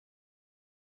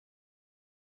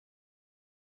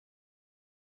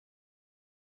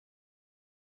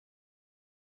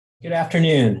Good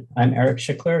afternoon. I'm Eric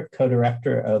Schickler,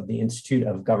 co-director of the Institute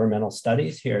of Governmental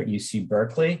Studies here at UC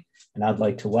Berkeley, and I'd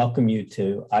like to welcome you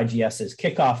to IGS's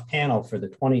kickoff panel for the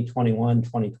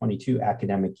 2021-2022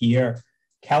 academic year,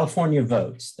 California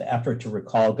Votes, the effort to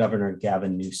recall Governor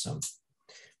Gavin Newsom.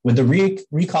 With the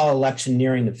recall election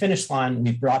nearing the finish line,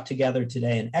 we've brought together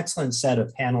today an excellent set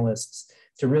of panelists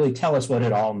to really tell us what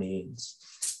it all means.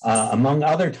 Among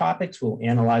other topics, we'll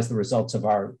analyze the results of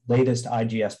our latest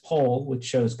IGS poll, which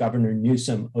shows Governor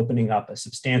Newsom opening up a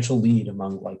substantial lead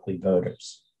among likely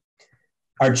voters.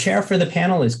 Our chair for the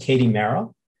panel is Katie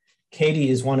Merrill.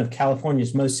 Katie is one of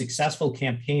California's most successful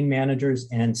campaign managers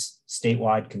and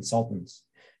statewide consultants.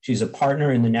 She's a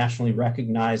partner in the nationally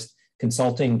recognized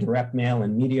consulting direct mail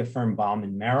and media firm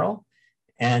Bauman Merrill,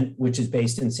 which is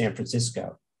based in San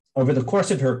Francisco. Over the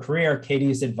course of her career, Katie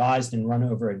has advised and run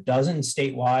over a dozen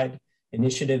statewide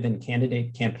initiative and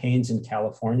candidate campaigns in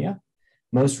California.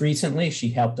 Most recently,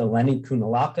 she helped Eleni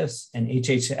Kounalakis and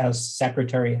HHS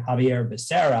Secretary Javier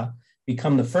Becerra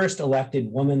become the first elected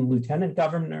woman lieutenant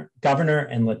governor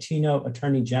and Latino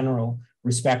attorney general,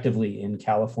 respectively, in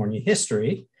California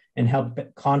history, and helped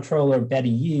Comptroller Betty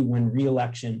Yee win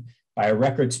re-election by a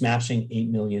record-smashing 8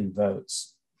 million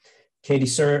votes. Katie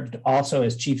served also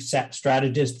as chief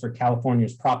strategist for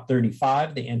California's Prop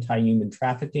 35, the anti-human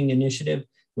trafficking initiative,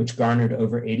 which garnered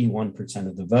over 81%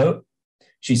 of the vote.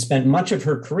 She spent much of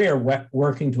her career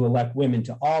working to elect women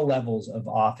to all levels of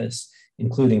office,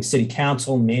 including city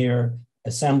council, mayor,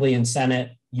 assembly and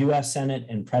senate, US Senate,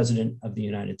 and president of the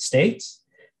United States.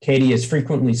 Katie is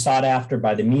frequently sought after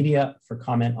by the media for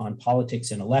comment on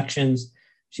politics and elections.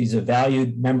 She's a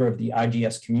valued member of the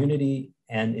IGS community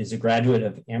and is a graduate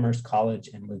of Amherst College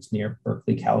and lives near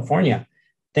Berkeley, California.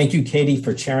 Thank you, Katie,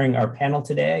 for chairing our panel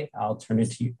today. I'll turn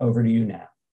it over to you now.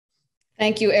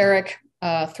 Thank you, Eric.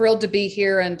 Thrilled to be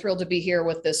here and thrilled to be here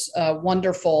with this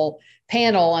wonderful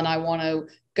panel. And I want to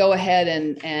go ahead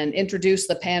and introduce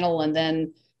the panel, and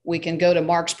then we can go to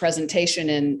Mark's presentation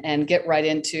and get right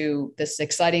into this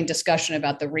exciting discussion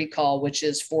about the recall, which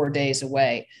is 4 days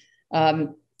away.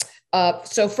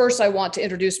 So first, I want to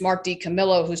introduce Mark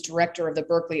DiCamillo, who's director of the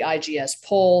Berkeley IGS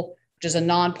poll, which is a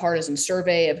nonpartisan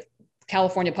survey of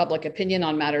California public opinion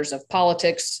on matters of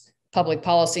politics, public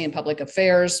policy, and public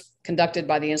affairs, conducted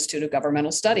by the Institute of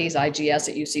Governmental Studies, IGS,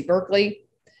 at UC Berkeley.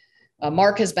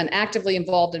 Mark has been actively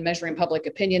involved in measuring public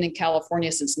opinion in California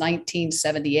since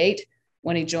 1978,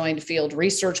 when he joined Field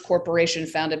Research Corporation,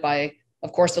 founded by,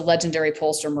 of course, the legendary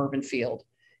pollster Mervyn Field.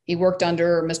 He worked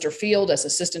under Mr. Field as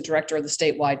assistant director of the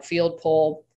statewide Field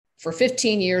poll for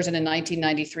 15 years, and in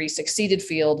 1993 succeeded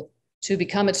Field to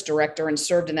become its director and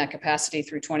served in that capacity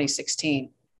through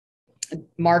 2016.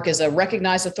 Mark is a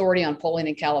recognized authority on polling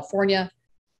in California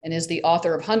and is the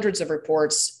author of hundreds of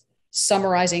reports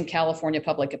summarizing California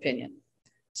public opinion.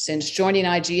 Since joining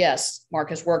IGS, Mark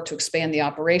has worked to expand the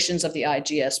operations of the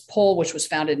IGS poll, which was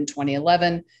founded in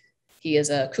 2011. He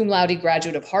is a cum laude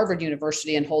graduate of Harvard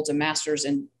University and holds a master's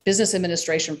in business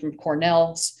administration from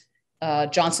Cornell's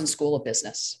Johnson School of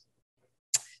Business.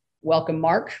 Welcome,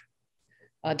 Mark.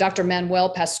 Dr. Manuel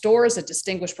Pastor is a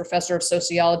distinguished professor of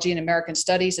sociology and American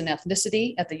studies and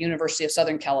ethnicity at the University of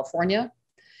Southern California.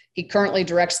 He currently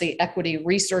directs the Equity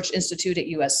Research Institute at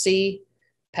USC.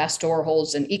 Pastor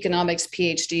holds an economics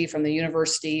PhD from the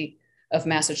University of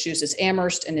Massachusetts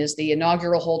Amherst and is the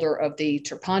inaugural holder of the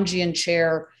Terpanjian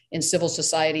Chair in Civil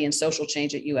Society and Social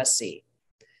Change at USC.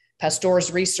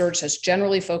 Pastor's research has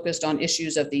generally focused on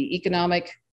issues of the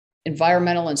economic,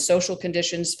 environmental, and social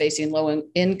conditions facing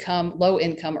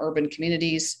low-income urban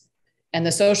communities, and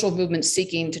the social movement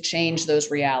seeking to change those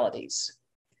realities.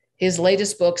 His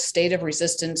latest book, State of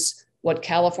Resistance: What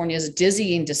California's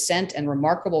Dizzying Descent and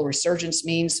Remarkable Resurgence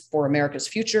Means for America's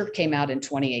Future, came out in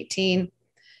 2018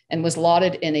 and was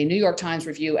lauded in a New York Times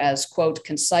review as, quote,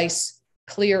 concise,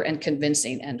 clear, and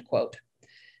convincing, end quote.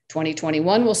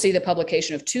 2021 will see the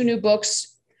publication of 2 new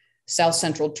books, South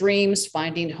Central Dreams,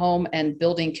 Finding Home and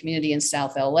Building Community in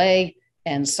South LA,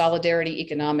 and Solidarity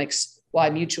Economics, Why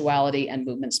Mutuality and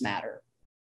Movements Matter.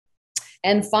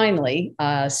 And finally,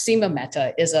 Seema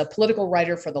Mehta is a political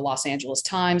writer for the Los Angeles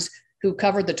Times who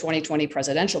covered the 2020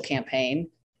 presidential campaign.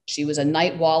 She was a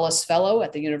Knight Wallace Fellow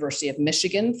at the University of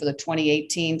Michigan for the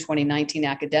 2018-2019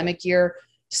 academic year,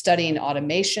 studying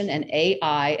automation and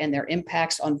AI and their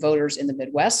impacts on voters in the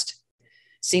Midwest.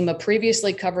 Seema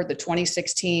previously covered the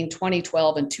 2016,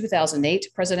 2012, and 2008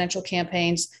 presidential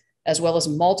campaigns, as well as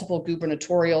multiple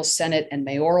gubernatorial, Senate, and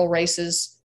mayoral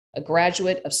races. A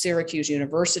graduate of Syracuse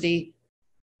University,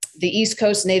 the East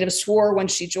Coast native swore when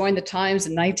she joined the Times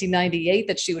in 1998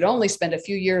 that she would only spend a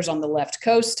few years on the left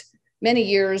coast. Many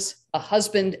years a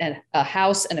husband and a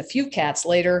house and a few cats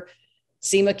later,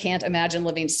 Seema can't imagine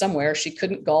living somewhere she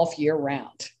couldn't golf year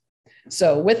round.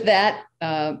 So with that,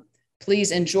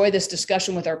 please enjoy this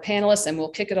discussion with our panelists, and we'll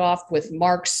kick it off with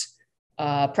Mark's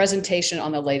presentation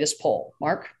on the latest poll.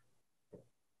 Mark.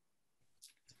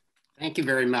 Thank you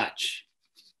very much.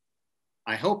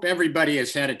 I hope everybody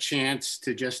has had a chance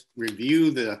to just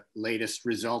review the latest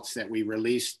results that we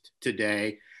released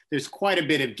today. There's quite a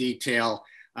bit of detail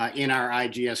in our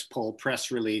IGS poll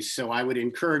press release, so I would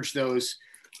encourage those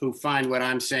who find what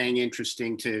I'm saying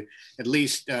interesting to at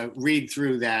least read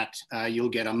through that. You'll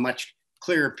get a much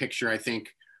clearer picture, I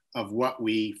think, of what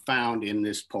we found in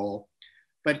this poll.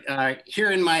 But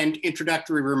here in my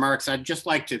introductory remarks, I'd just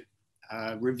like to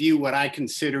review what I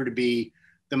consider to be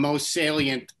the most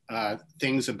salient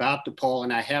things about the poll,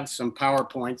 and I have some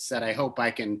PowerPoints that I hope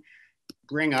I can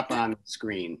bring up on the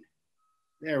screen.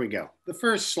 There we go, the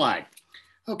first slide.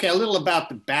 Okay, a little about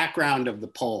the background of the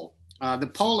poll.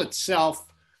 The poll itself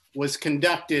was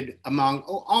conducted among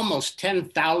almost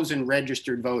 10,000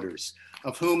 registered voters,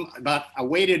 of whom about a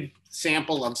weighted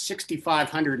sample of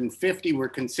 6,550 were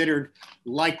considered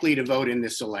likely to vote in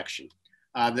this election.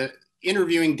 The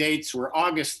interviewing dates were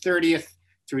August 30th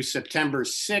through September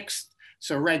 6th,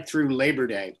 so right through Labor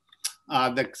Day.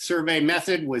 The survey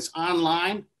method was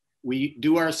online. We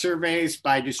do our surveys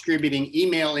by distributing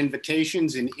email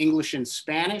invitations in English and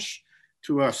Spanish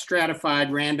to a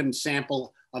stratified random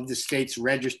sample of the state's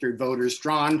registered voters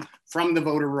drawn from the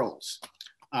voter rolls.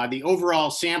 The overall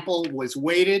sample was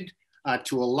weighted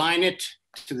to align it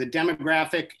to the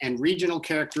demographic and regional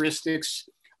characteristics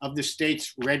of the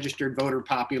state's registered voter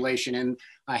population. And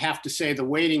I have to say the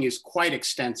weighting is quite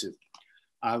extensive.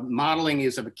 Modeling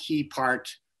is a key part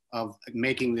of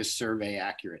making this survey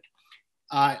accurate.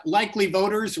 Likely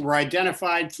voters were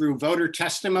identified through voter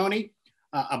testimony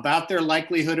about their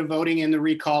likelihood of voting in the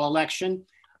recall election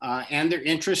and their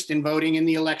interest in voting in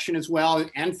the election as well,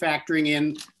 and factoring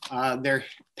in their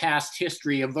past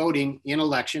history of voting in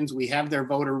elections. We have their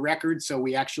voter records, so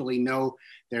we actually know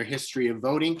their history of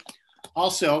voting.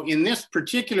 Also, in this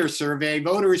particular survey,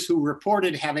 voters who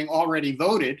reported having already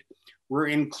voted were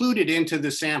included into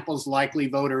the sample's likely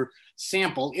voter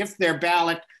sample if their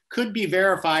ballot could be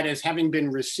verified as having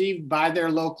been received by their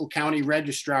local county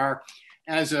registrar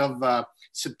as of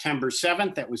September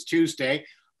 7th, that was Tuesday.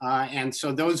 And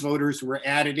so those voters were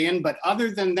added in. But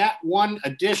other than that one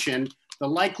addition, the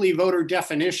likely voter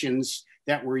definitions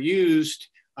that were used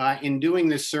in doing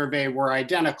this survey were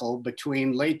identical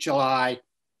between late July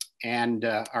and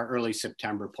our early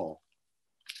September poll.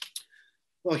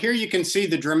 Well, here you can see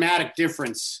the dramatic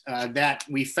difference that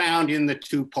we found in the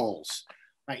two polls.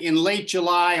 In late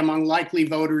July, among likely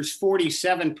voters,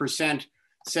 47%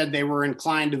 said they were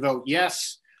inclined to vote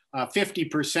yes,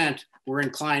 50% were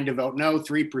inclined to vote no,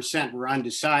 3% were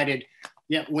undecided.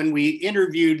 Yet when we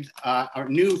interviewed our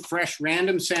new fresh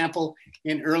random sample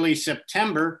in early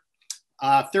September,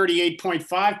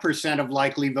 38.5% of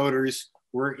likely voters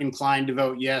were inclined to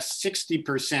vote yes,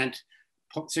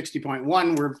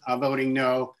 60.1% were voting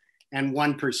no, and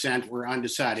 1% were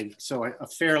undecided. So a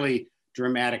fairly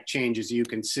dramatic change, as you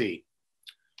can see.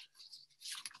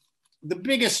 The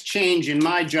biggest change in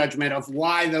my judgment of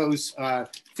why those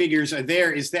figures are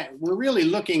there is that we're really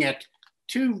looking at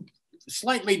two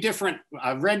slightly different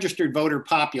registered voter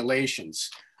populations,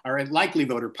 or likely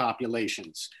voter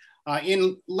populations.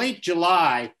 In late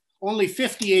July, only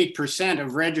 58%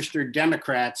 of registered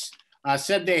Democrats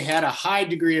said they had a high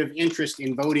degree of interest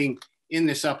in voting in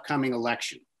this upcoming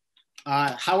election.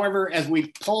 However, as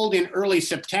we polled in early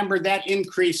September, that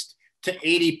increased to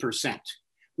 80%.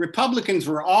 Republicans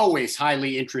were always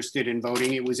highly interested in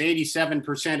voting. It was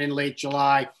 87% in late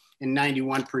July and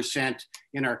 91%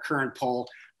 in our current poll.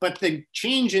 But the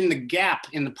change in the gap,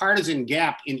 in the partisan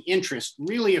gap in interest,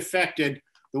 really affected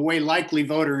the way likely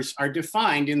voters are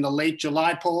defined in the late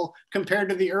July poll compared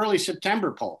to the early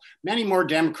September poll. Many more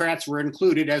Democrats were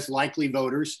included as likely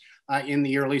voters in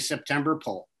the early September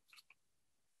poll.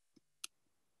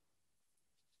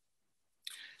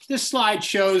 This slide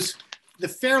shows the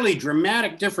fairly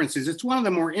dramatic differences. It's one of the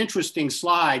more interesting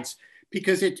slides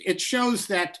because it shows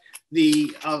that in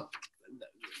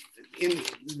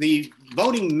the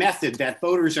voting method that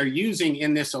voters are using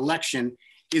in this election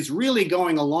is really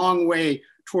going a long way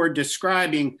toward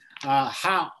describing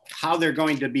how they're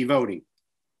going to be voting.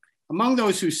 Among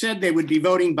those who said they would be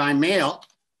voting by mail,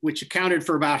 which accounted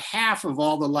for about half of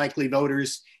all the likely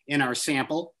voters in our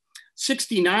sample,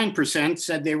 69%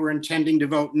 said they were intending to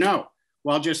vote no,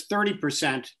 while just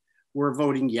 30% were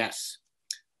voting yes.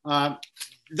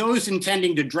 Those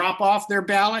intending to drop off their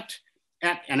ballot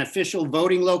at an official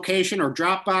voting location or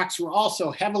drop box were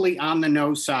also heavily on the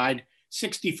no side,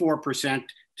 64%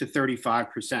 to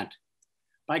 35%.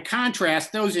 By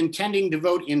contrast, those intending to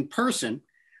vote in person,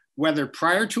 whether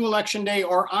prior to Election Day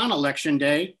or on Election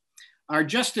Day, are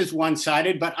just as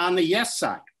one-sided, but on the yes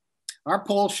side. Our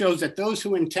poll shows that those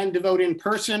who intend to vote in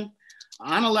person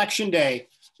on Election Day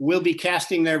will be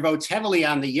casting their votes heavily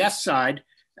on the yes side.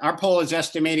 Our poll is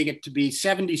estimating it to be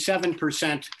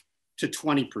 77% to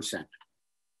 20%.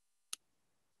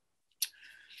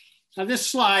 Now, this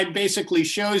slide basically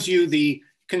shows you the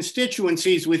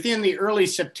constituencies within the early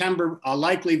September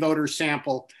likely voter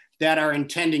sample that are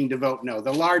intending to vote no,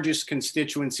 the largest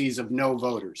constituencies of no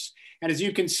voters. And as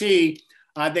you can see,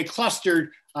 they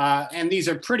clustered, and these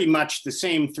are pretty much the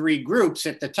same three groups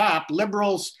at the top: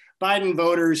 liberals, Biden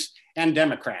voters, and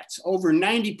Democrats. Over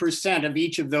 90% of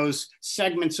each of those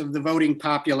segments of the voting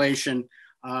population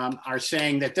are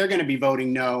saying that they're going to be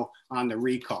voting no on the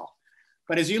recall.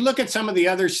 But as you look at some of the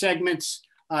other segments,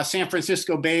 San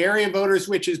Francisco Bay Area voters,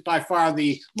 which is by far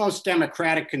the most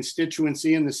Democratic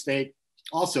constituency in the state,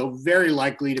 also very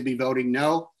likely to be voting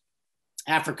no.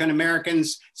 African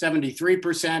Americans,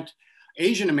 73%.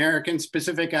 Asian Americans,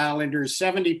 Pacific Islanders,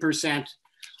 70%.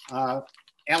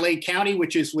 LA County,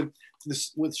 which is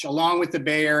which along with the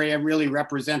Bay Area really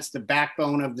represents the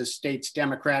backbone of the state's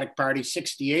Democratic Party,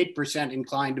 68%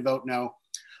 inclined to vote no.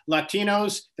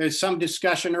 Latinos, there's some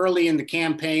discussion early in the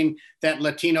campaign that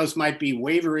Latinos might be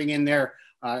wavering in their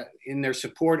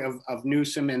support of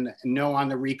Newsom and no on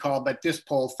the recall, but this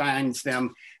poll finds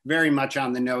them very much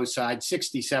on the no side,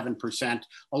 67%,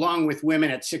 along with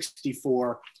women at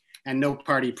 64%, and no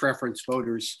party preference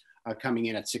voters coming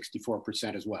in at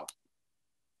 64% as well.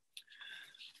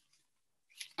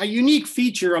 A unique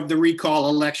feature of the recall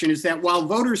election is that while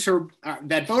voters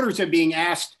are being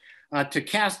asked to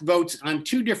cast votes on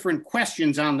two different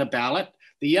questions on the ballot,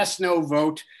 the yes/no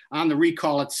vote on the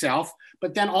recall itself,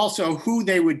 but then also who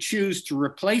they would choose to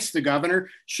replace the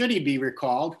governor should he be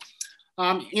recalled.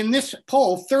 In this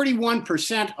poll,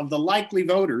 31% of the likely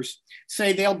voters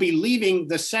say they'll be leaving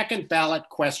the second ballot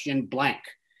question blank.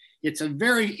 It's a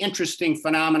very interesting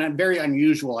phenomenon, very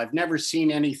unusual. I've never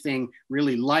seen anything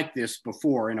really like this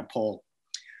before in a poll.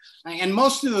 And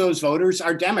most of those voters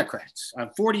are Democrats.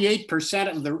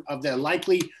 48% of the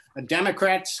likely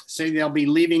Democrats say they'll be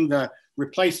leaving the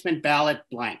replacement ballot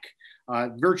blank.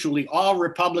 Virtually all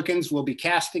Republicans will be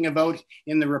casting a vote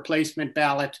in the replacement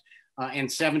ballot, and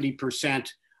 70%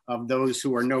 of those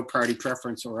who are no party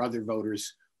preference or other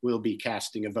voters will be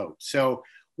casting a vote. So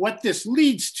what this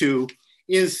leads to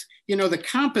is, the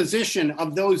composition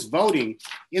of those voting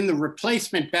in the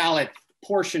replacement ballot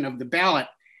portion of the ballot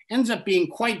ends up being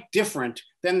quite different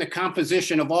than the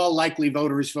composition of all likely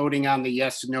voters voting on the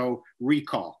yes/no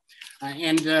recall.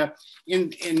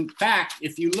 In fact,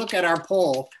 if you look at our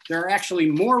poll, there are actually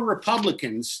more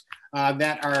Republicans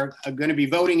that are going to be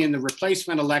voting in the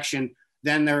replacement election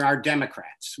than there are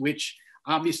Democrats, which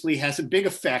obviously has a big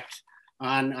effect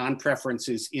on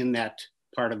preferences in that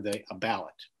part of the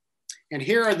ballot. And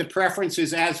here are the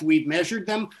preferences as we've measured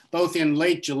them, both in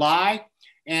late July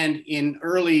and in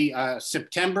early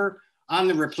September on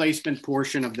the replacement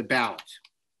portion of the ballot.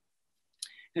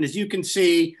 And as you can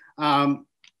see,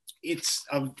 it's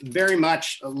very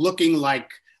much looking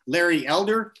like Larry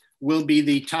Elder will be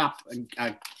the top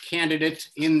candidate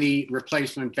in the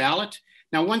replacement ballot.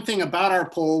 Now, one thing about our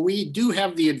poll, we do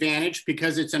have the advantage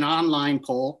because it's an online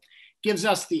poll, gives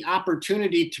us the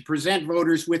opportunity to present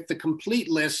voters with the complete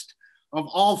list of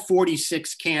all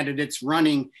 46 candidates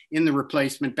running in the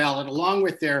replacement ballot, along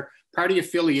with their party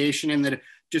affiliation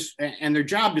and their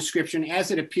job description as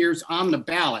it appears on the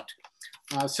ballot.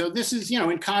 So this is,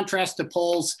 in contrast to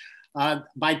polls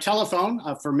by telephone.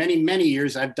 For many, many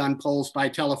years, I've done polls by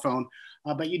telephone,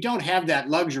 but you don't have that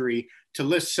luxury to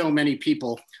list so many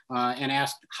people and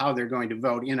ask how they're going to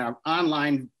vote. In an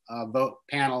online vote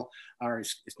panel, or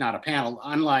it's not a panel,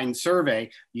 online survey,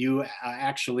 you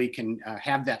actually can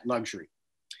have that luxury.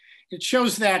 It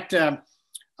shows that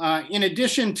in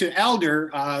addition to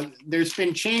Elder, there's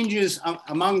been changes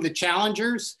among the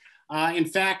challengers. In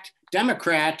fact,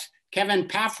 Democrat Kevin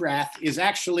Paffrath is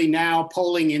actually now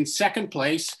polling in second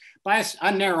place by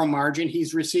a narrow margin.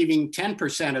 He's receiving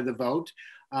 10% of the vote.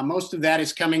 Most of that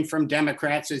is coming from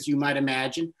Democrats, as you might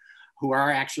imagine, who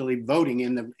are actually voting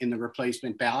in the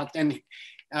replacement ballot. And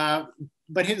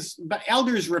but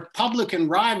Elder's Republican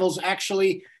rivals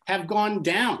actually have gone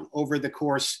down over the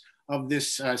course of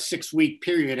this 6-week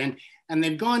period, and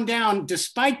they've gone down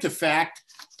despite the fact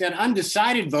that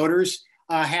undecided voters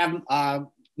have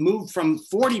moved from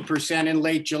 40% in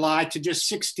late July to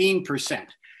just 16%.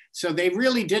 So they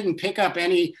really didn't pick up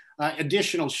any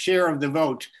additional share of the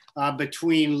vote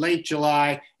between late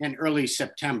July and early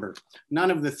September.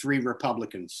 None of the three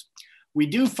Republicans. We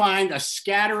do find a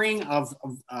scattering of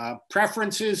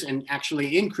preferences and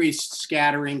actually increased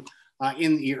scattering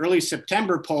in the early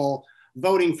September poll,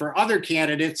 voting for other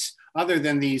candidates other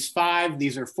than these five.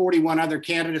 These are 41 other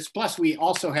candidates. Plus, we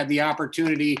also had the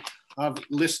opportunity of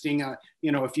listing,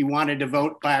 if you wanted to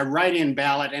vote by a write-in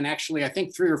ballot, and actually I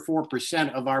think 3 or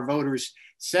 4% of our voters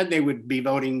said they would be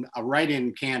voting a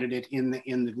write-in candidate in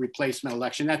the replacement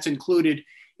election. That's included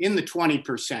in the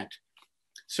 20%.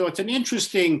 So it's an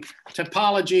interesting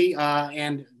topology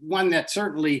and one that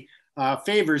certainly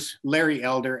favors Larry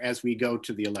Elder as we go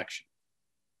to the election.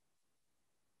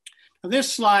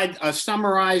 This slide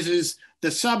summarizes the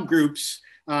subgroups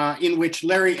in which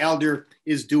Larry Elder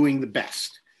is doing the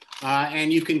best.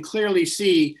 And you can clearly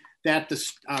see that the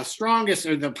strongest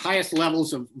or the highest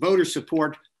levels of voter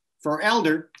support for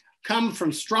Elder come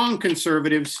from strong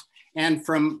conservatives and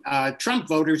from Trump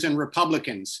voters and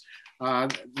Republicans.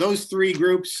 Those three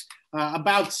groups,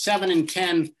 about 7 in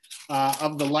 10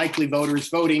 of the likely voters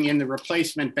voting in the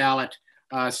replacement ballot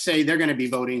say they're going to be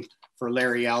voting for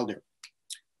Larry Elder.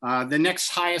 The next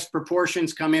highest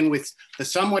proportions come in with the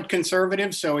somewhat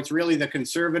conservative, so it's really the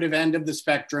conservative end of the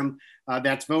spectrum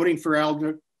that's voting for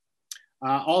Elder.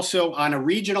 Also, on a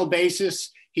regional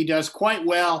basis, he does quite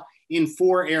well in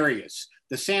 4 areas.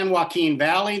 The San Joaquin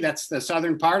Valley, that's the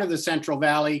southern part of the Central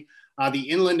Valley, the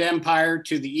Inland Empire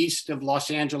to the east of Los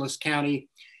Angeles County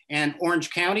and Orange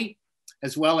County,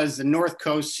 as well as the North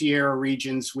Coast Sierra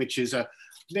regions, which is a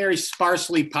very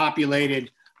sparsely populated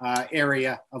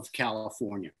area of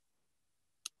California.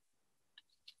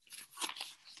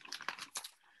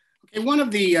 Okay, one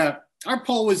of the, our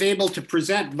poll was able to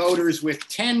present voters with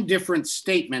 10 different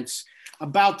statements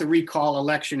about the recall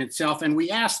election itself, and we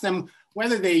asked them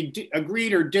whether they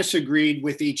agreed or disagreed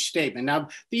with each statement. Now,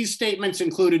 these statements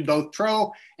included both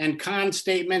pro and con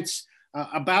statements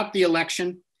about the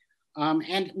election.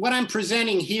 And what I'm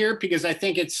presenting here, because I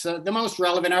think it's the most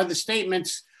relevant, are the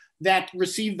statements that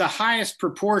received the highest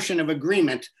proportion of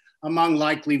agreement among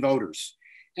likely voters.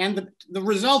 And the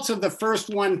results of the first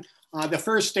one, the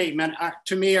first statement,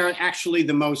 to me are actually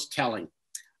the most telling.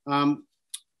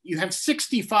 You have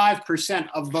 65%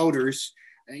 of voters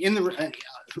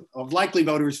of likely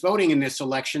voters voting in this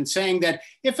election saying that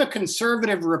if a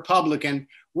conservative Republican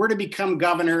were to become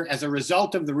governor as a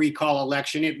result of the recall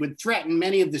election, it would threaten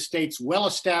many of the state's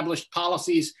well-established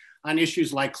policies on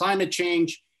issues like climate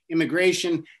change,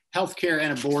 immigration, healthcare,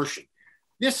 and abortion.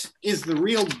 This is the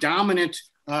real dominant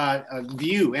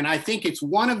view, and I think it's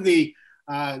one of the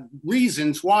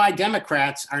reasons why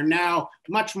Democrats are now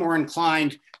much more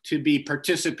inclined to be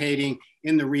participating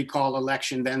in the recall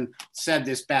election than said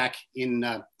this back in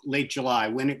late July,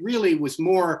 when it really was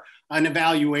more an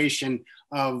evaluation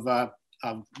of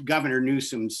Governor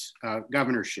Newsom's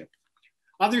governorship.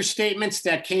 Other statements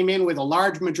that came in with a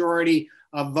large majority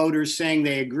of voters saying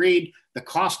they agreed: the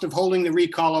cost of holding the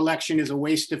recall election is a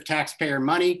waste of taxpayer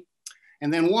money.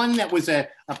 And then one that was a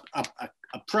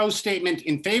pro statement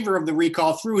in favor of the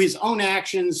recall. Through his own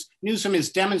actions, Newsom has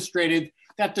demonstrated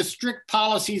that the strict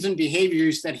policies and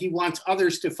behaviors that he wants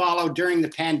others to follow during the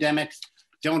pandemic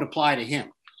don't apply to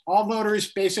him. All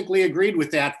voters basically agreed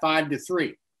with that,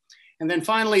 5-3. And then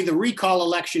finally, the recall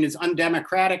election is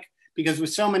undemocratic because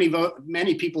with so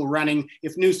many people running,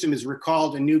 if Newsom is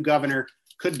recalled, a new governor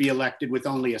could be elected with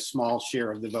only a small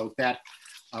share of the vote. That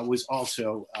was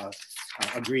also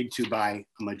agreed to by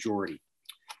a majority.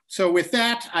 So with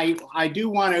that, I do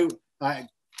want to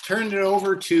turn it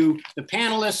over to the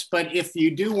panelists, but if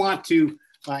you do want to,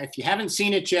 if you haven't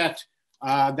seen it yet,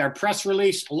 their press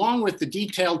release, along with the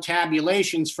detailed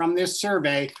tabulations from this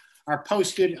survey, are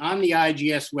posted on the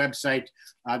IGS website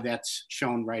that's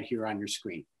shown right here on your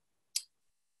screen.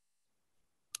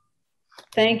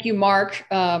 Thank you, Mark.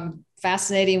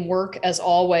 Fascinating work as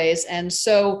always. And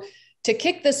so to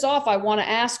kick this off, I want to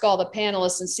ask all the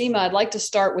panelists, and Seema, I'd like to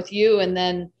start with you, and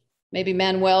then maybe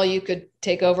Manuel, you could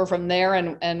take over from there,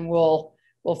 and we'll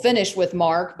finish with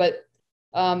Mark. But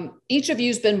each of you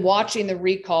has been watching the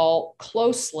recall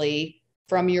closely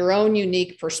from your own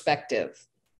unique perspective.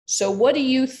 So what do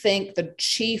you think the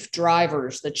chief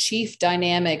drivers, the chief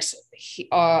dynamics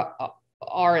are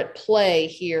at play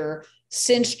here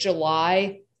since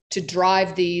July to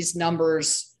drive these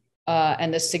numbers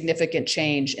and the significant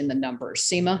change in the numbers?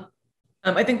 Seema?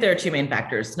 I think there are two main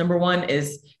factors. Number one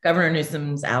is Governor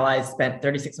Newsom's allies spent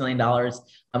 $36 million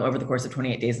over the course of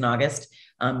 28 days in August,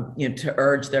 to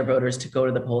urge their voters to go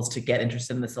to the polls to get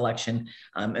interested in this election.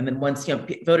 And then once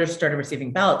voters started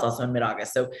receiving ballots also in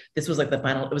mid-August. So this was like the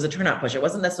final, it was a turnout push. It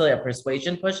wasn't necessarily a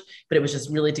persuasion push, but it was just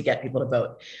really to get people to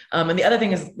vote. And the other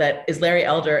thing is Larry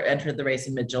Elder entered the race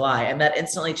in mid-July, and that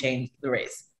instantly changed the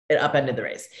race. It upended the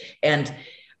race. And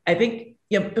I think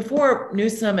before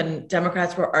Newsom and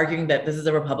Democrats were arguing that this is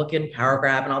a Republican power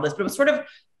grab and all this, but it was sort of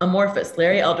amorphous.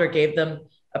 Larry Elder gave them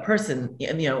a person,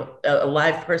 a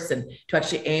live person to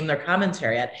actually aim their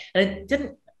commentary at. And it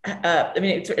didn't,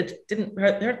 it didn't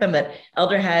hurt them that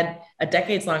Elder had a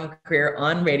decades-long career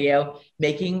on radio,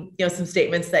 making some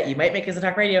statements that you might make as a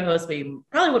talk radio host, but you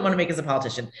probably wouldn't want to make as a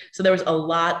politician. So there was a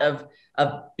lot of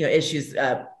issues,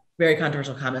 very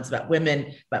controversial comments about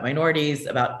women, about minorities,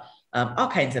 about all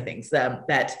kinds of things that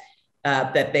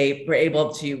they were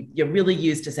able to really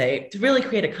use to really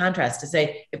create a contrast to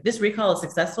say, if this recall is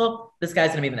successful, this guy's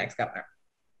going to be the next governor.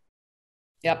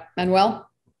 Yep. Manuel?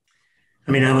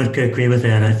 I mean, I would agree with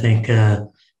that. I think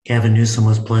Gavin Newsom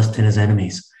was blessed in his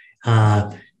enemies.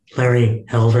 Larry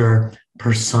Elder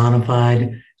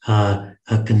personified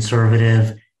a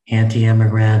conservative,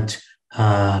 anti-immigrant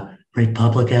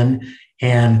Republican,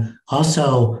 and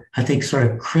also, I think,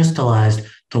 sort of crystallized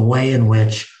the way in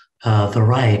which the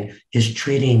right is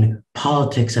treating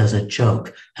politics as a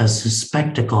joke, as a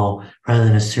spectacle, rather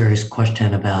than a serious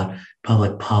question about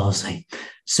public policy.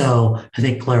 So I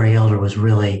think Larry Elder was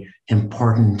really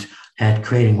important at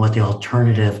creating what the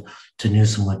alternative to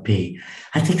Newsom would be.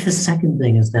 I think the second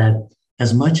thing is that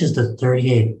as much as the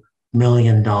 $38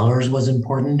 million was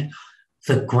important,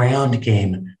 the ground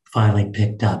game finally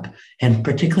picked up. And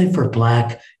particularly for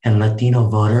Black and Latino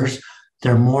voters,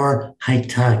 they're more high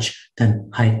touch than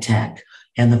high tech.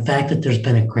 And the fact that there's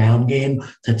been a ground game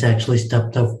that's actually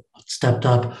stepped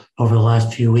up over the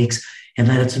last few weeks, and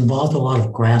that it's involved a lot of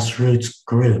grassroots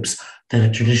groups that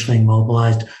are traditionally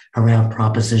mobilized around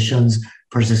propositions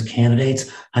versus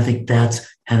candidates, I think that's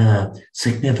had a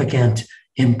significant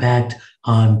impact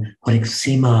on what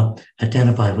Seema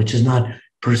identified, which is not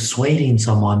persuading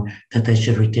someone that they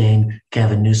should retain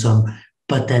Gavin Newsom,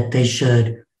 but that they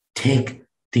should take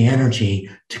the energy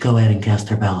to go ahead and cast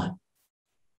their ballot.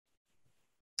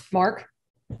 Mark?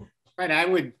 Right, I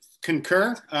would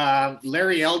concur.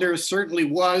 Larry Elder certainly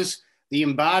was the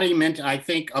embodiment, I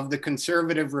think, of the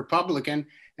conservative Republican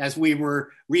as we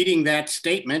were reading that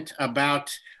statement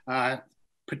about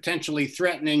potentially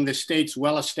threatening the state's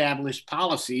well-established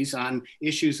policies on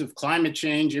issues of climate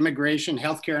change, immigration,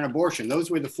 healthcare, and abortion. Those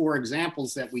were the four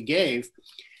examples that we gave.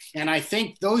 And I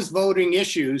think those voting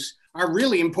issues are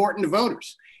really important to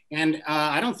voters. And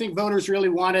I don't think voters really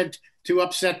wanted to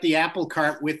upset the apple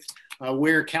cart with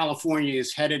where California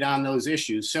is headed on those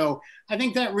issues. So I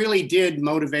think that really did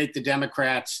motivate the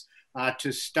Democrats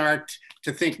to start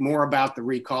to think more about the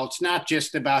recall. It's not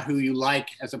just about who you like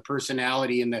as a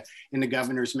personality in the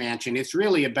governor's mansion. It's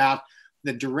really about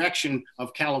the direction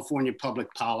of California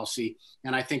public policy.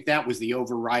 And I think that was the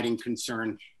overriding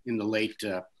concern in the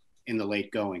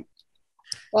late going.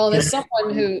 Well, there's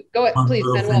someone who, go ahead, please,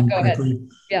 Manuel, go ahead.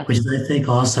 Yeah. Which is, I think,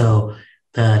 also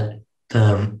that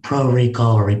the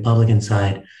pro-recall or Republican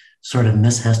side sort of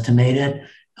misestimated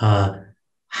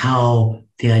how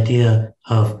the idea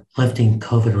of lifting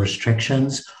COVID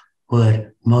restrictions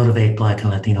would motivate Black and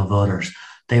Latino voters.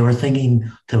 They were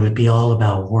thinking that it would be all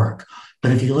about work.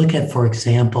 But if you look at, for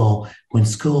example, when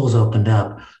schools opened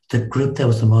up, the group that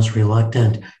was the most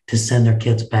reluctant to send their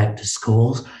kids back to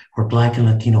schools were Black and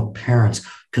Latino parents,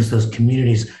 because those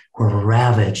communities were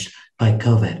ravaged by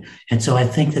COVID. And so I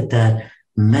think that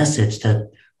message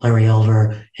that Larry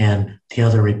Elder and the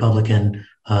other Republican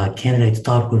candidates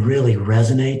thought would really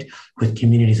resonate with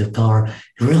communities of color,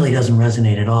 it really doesn't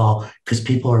resonate at all, because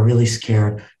people are really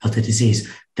scared of the disease.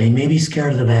 They may be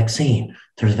scared of the vaccine.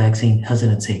 There's vaccine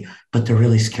hesitancy, but they're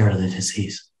really scared of the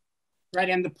disease. Right,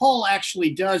 and the poll actually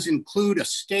does include a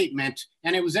statement,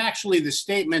 and it was actually the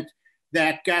statement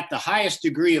that got the highest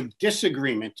degree of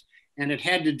disagreement, and it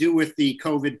had to do with the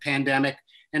COVID pandemic.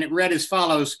 And it read as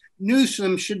follows: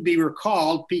 Newsom should be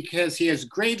recalled because he has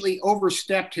greatly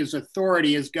overstepped his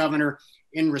authority as governor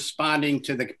in responding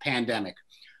to the pandemic.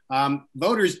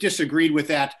 Voters disagreed with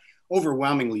that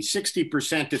overwhelmingly,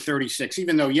 60% to 36%,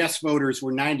 even though yes voters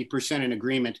were 90% in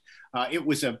agreement.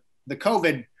 The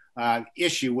COVID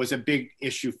issue was a big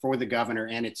issue for the governor,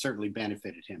 and it certainly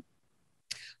benefited him.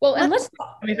 Well, and if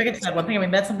I could just add one thing. I mean,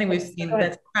 that's something we've seen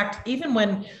that's cracked, even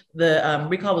when the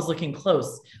recall was looking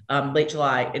close late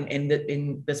July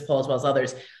in this poll as well as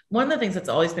others. One of the things that's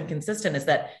always been consistent is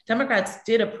that Democrats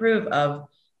did approve of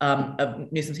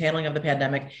of Newsom's handling of the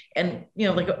pandemic. And,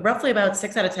 like roughly about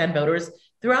 6 out of 10 voters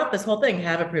throughout this whole thing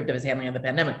have approved of his handling of the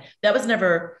pandemic. That was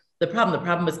never the problem. The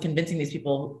problem was convincing these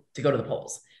people to go to the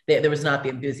polls. There was not the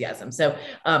enthusiasm. So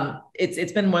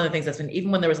it's been one of the things that's been,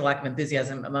 even when there was a lack of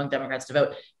enthusiasm among Democrats to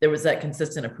vote, there was that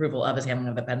consistent approval of his handling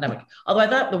of the pandemic. Although I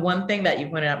thought the one thing that you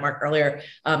pointed out, Mark, earlier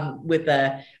with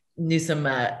Newsom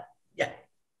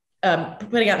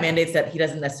putting out mandates that he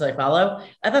doesn't necessarily follow,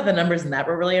 I thought the numbers in that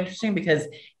were really interesting because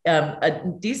a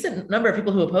decent number of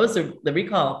people who opposed the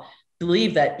recall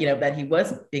believe that, that he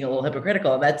was being a little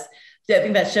hypocritical. And I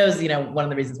think that shows, one of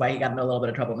the reasons why he got in a little bit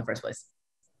of trouble in the first place.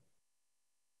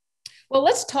 Well,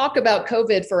 let's talk about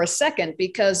COVID for a second,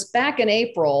 because back in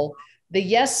April, the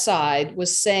yes side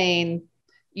was saying,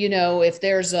 if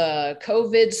there's a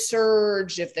COVID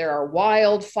surge, if there are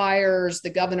wildfires, the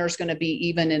governor's going to be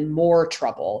even in more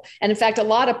trouble. And in fact, a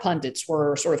lot of pundits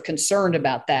were sort of concerned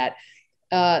about that.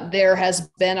 There has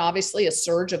been obviously a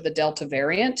surge of the Delta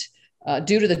variant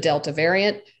due to the Delta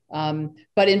variant.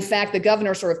 But in fact, the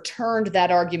governor sort of turned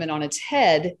that argument on its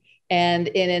head, and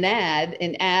in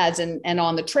ads and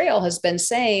on the trail has been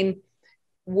saying,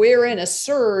 we're in a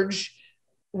surge.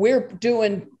 We're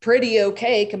doing pretty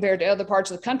okay compared to other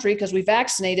parts of the country because we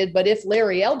vaccinated. But if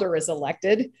Larry Elder is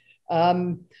elected,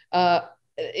 all of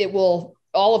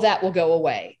that will go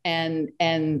away and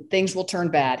things will turn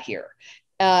bad here.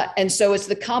 And so it's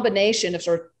the combination of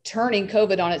sort of turning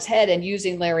COVID on its head and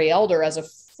using Larry Elder as a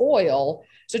foil.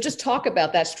 So just talk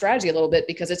about that strategy a little bit,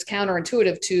 because it's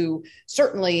counterintuitive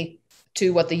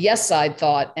to what the yes side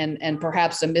thought and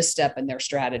perhaps a misstep in their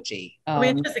strategy.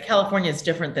 It's just that California is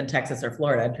different than Texas or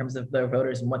Florida in terms of their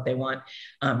voters and what they want.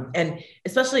 And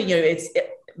especially,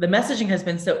 the messaging has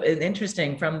been so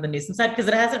interesting from the Newsom side because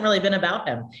it hasn't really been about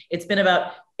him. It's been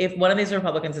about, if one of these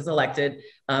Republicans is elected,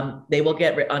 they will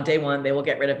on day one, they will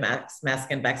get rid of mask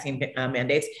and vaccine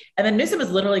mandates. And then Newsom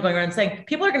is literally going around saying,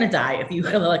 people are going to die if you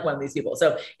elect one of these people.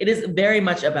 So it is very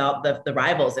much about the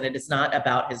rivals, and it is not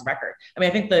about his record. I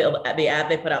think the ad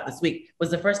they put out this week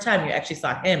was the first time you actually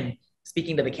saw him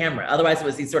speaking to the camera. Otherwise, it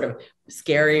was these sort of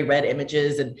scary red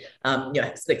images and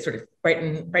like sort of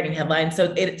frightening headlines.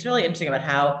 So it's really interesting about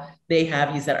how they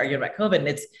have used that argument about COVID, and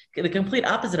it's the complete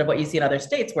opposite of what you see in other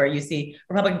states, where you see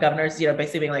Republican governors,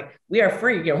 basically being like, "We are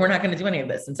free. We're not going to do any of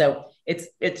this." And so it's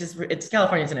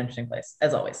California's an interesting place,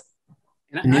 as always.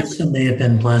 Newsom may have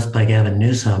been blessed by Gavin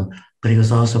Newsom, but he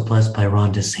was also blessed by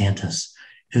Ron DeSantis,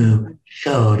 who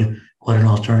showed what an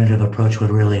alternative approach would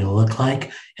really look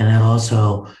like. And that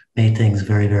also made things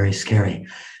very, very scary.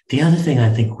 The other thing I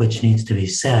think which needs to be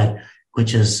said,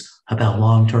 which is about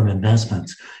long-term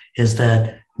investments, is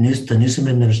that the Newsom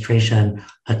administration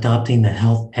adopting the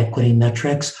health equity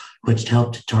metrics, which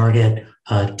helped to target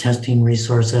testing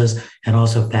resources and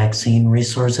also vaccine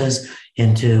resources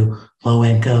into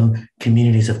low-income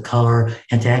communities of color,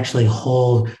 and to actually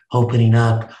hold opening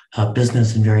up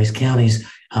business in various counties,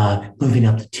 moving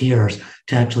up the tiers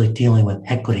to actually dealing with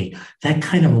equity. That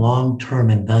kind of long-term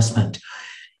investment,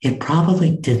 it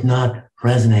probably did not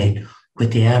resonate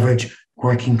with the average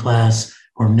working class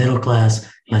or middle class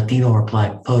Latino or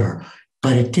Black voter,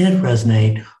 but it did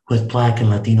resonate with Black and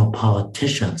Latino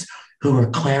politicians who were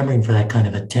clamoring for that kind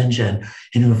of attention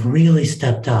and who have really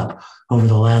stepped up over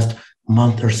the last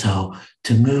month or so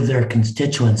to move their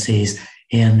constituencies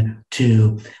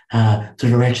into the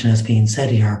direction that's being said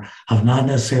here of not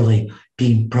necessarily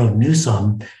being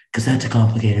pro-Newsom, because that's a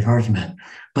complicated argument,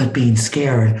 but being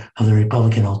scared of the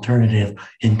Republican alternative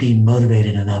and being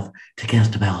motivated enough to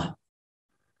cast a ballot.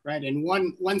 Right, and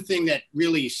one thing that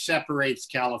really separates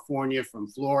California from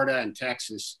Florida and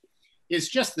Texas is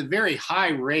just the very high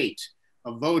rate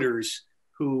of voters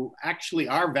who actually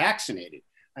are vaccinated.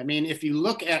 If you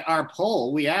look at our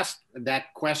poll, we asked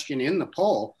that question in the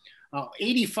poll,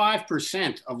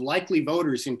 85% of likely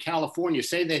voters in California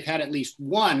say they've had at least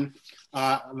one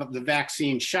of the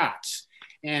vaccine shots.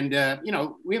 And,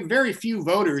 we have very few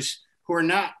voters who are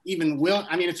not even willing.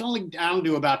 It's only down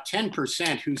to about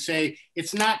 10% who say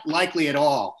it's not likely at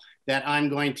all that I'm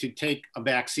going to take a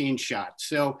vaccine shot.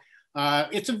 So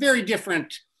it's a very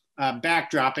different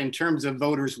backdrop in terms of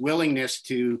voters' willingness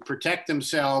to protect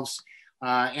themselves.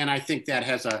 And I think that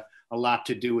has a lot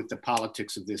to do with the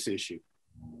politics of this issue.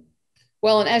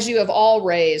 Well, and as you have all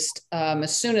raised,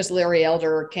 as soon as Larry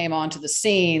Elder came onto the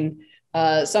scene,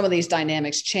 some of these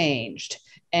dynamics changed.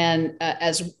 And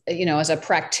as a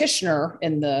practitioner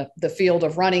in the field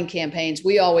of running campaigns,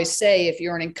 we always say, if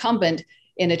you're an incumbent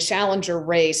in a challenger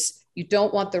race, You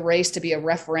don't want the race to be a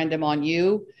referendum on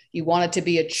you. You want it to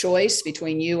be a choice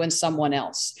between you and someone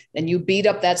else. Then you beat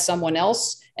up that someone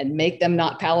else and make them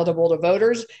not palatable to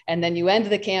voters. And then you end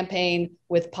the campaign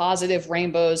with positive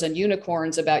rainbows and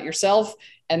unicorns about yourself.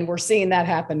 And we're seeing that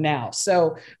happen now.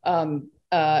 So,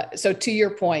 so to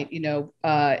your point,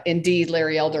 indeed,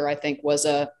 Larry Elder, I think, was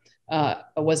a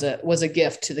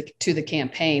gift to the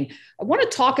campaign. I want to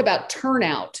talk about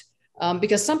turnout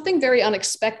because something very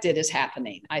unexpected is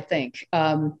happening, I think.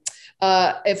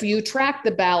 If you track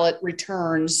the ballot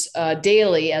returns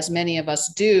daily, as many of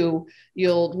us do,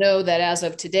 you'll know that as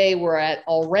of today, we're at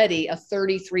already a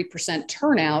 33%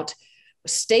 turnout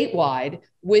statewide,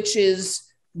 which is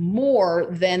more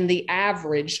than the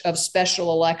average of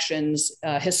special elections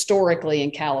historically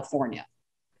in California.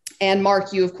 And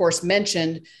Mark, you of course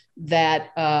mentioned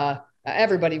that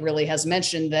everybody really has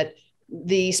mentioned that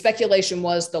the speculation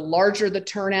was the larger the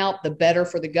turnout, the better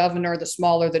for the governor, the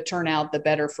smaller the turnout, the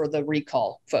better for the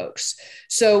recall folks.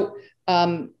 So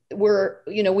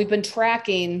we've been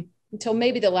tracking until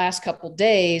maybe the last couple of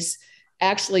days,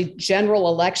 actually general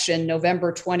election,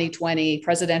 November 2020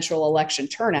 presidential election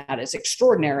turnout is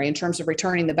extraordinary in terms of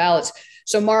returning the ballots.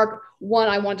 So Mark, one,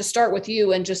 I want to start with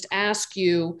you and just ask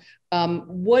you,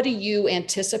 what do you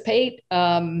anticipate,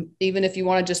 even if you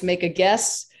want to just make a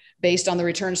guess based on the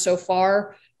returns so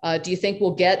far? Do you think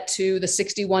we'll get to the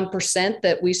 61%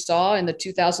 that we saw in the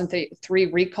 2003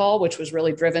 recall, which was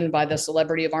really driven by the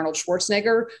celebrity of Arnold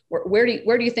Schwarzenegger? Where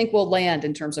do you think we'll land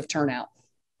in terms of turnout?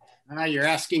 You're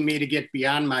asking me to get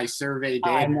beyond my survey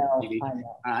data.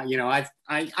 I know.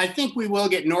 I think we will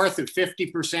get north of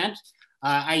 50%.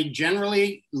 I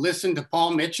generally listen to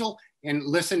Paul Mitchell and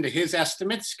listen to his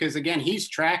estimates because, again, he's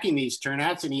tracking these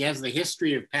turnouts and he has the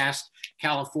history of past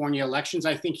California elections.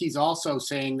 I think he's also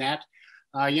saying that.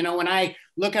 When I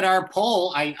look at our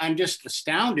poll, I'm just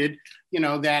astounded,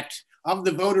 that of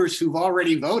the voters who've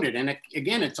already voted, and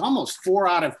again, it's almost 4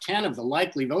 out of 10 of the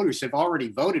likely voters have already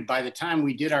voted by the time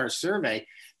we did our survey.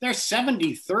 They're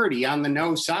 70-30 on the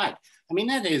no side. I mean,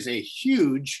 that is a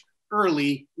huge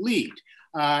early lead.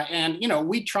 And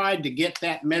we tried to get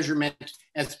that measurement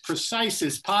as precise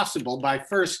as possible by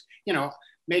first,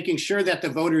 making sure that the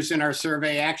voters in our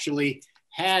survey actually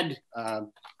had,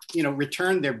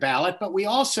 returned their ballot. But we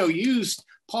also used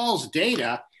Paul's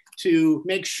data to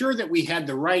make sure that we had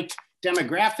the right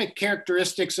demographic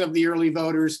characteristics of the early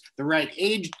voters, the right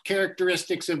age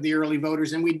characteristics of the early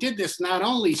voters. And we did this not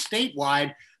only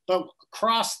statewide, but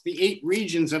across the 8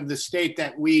 regions of the state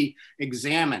that we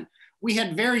examined. We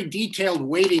had very detailed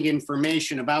weighting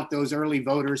information about those early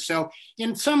voters. So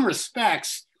in some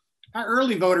respects, our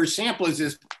early voter sample is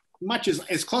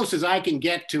as close as I can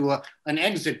get to an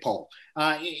exit poll.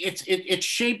 It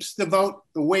shapes the vote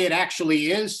the way it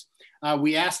actually is.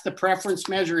 We asked the preference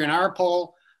measure in our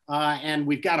poll, and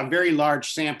we've got a very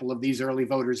large sample of these early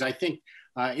voters. I think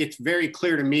it's very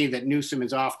clear to me that Newsom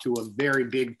is off to a very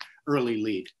big early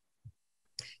lead.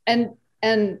 And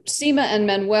Seema and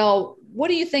Manuel, what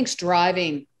do you think's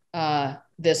driving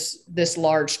this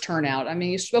large turnout? I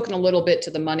mean, you've spoken a little bit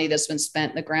to the money that's been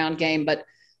spent in the ground game, but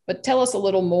tell us a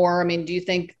little more. I mean, do you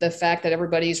think the fact that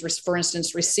everybody's, for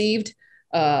instance, received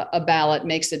a ballot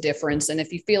makes a difference? And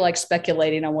if you feel like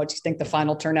speculating on what you think the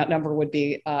final turnout number would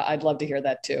be, I'd love to hear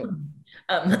that too.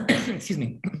 Excuse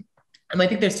me. I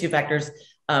think there's 2 factors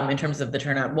in terms of the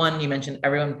turnout. One, you mentioned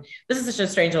everyone, this is such a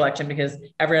strange election because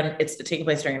it's taking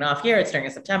place during an off year, it's during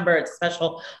September, it's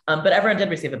special, but everyone did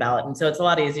receive a ballot. And so it's a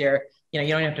lot easier. You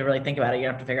don't have to really think about it. You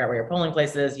don't have to figure out where your polling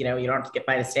place is. You don't have to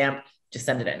find a stamp, just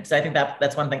send it in. So I think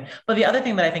that's one thing. But the other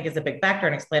thing that I think is a big factor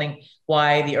in explaining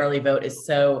why the early vote is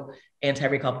so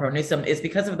anti-recall pro-Newsom is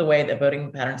because of the way that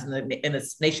voting patterns in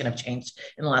this nation have changed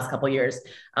in the last couple of years.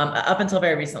 Up until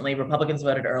very recently, Republicans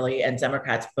voted early and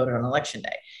Democrats voted on election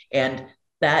day. And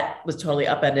that was totally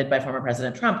upended by former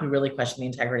President Trump, who really questioned the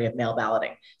integrity of mail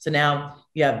balloting. So now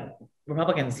you have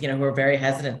Republicans, who are very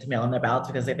hesitant to mail in their ballots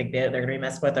because they think they're going to be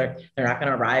messed with, or they're not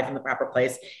going to arrive in the proper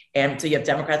place. And so you have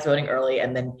Democrats voting early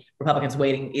and then Republicans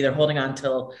waiting, either holding on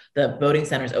until the voting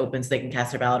centers open so they can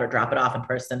cast their ballot or drop it off in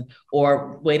person,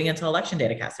 or waiting until election day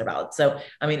to cast their ballot. So,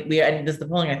 I mean, and this is the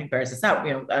polling, I think, bears this out.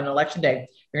 On election day,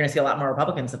 you're going to see a lot more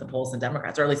Republicans at the polls than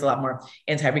Democrats, or at least a lot more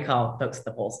anti-recall folks at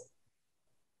the polls.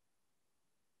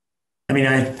 I mean,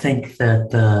 I think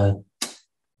that the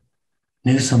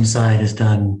Newsom side has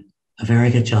done a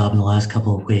very good job in the last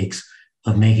couple of weeks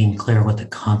of making clear what the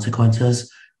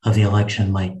consequences of the election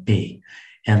might be.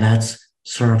 And that's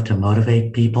served to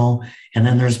motivate people. And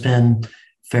then there's been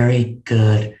very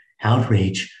good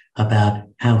outreach about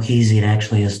how easy it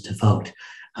actually is to vote.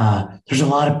 There's a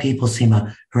lot of people,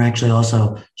 Seema, who are actually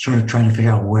also sort of trying to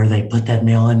figure out where they put that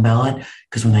mail-in ballot,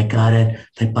 because when they got it,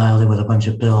 they filed it with a bunch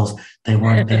of bills. They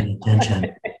weren't paying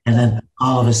attention. And then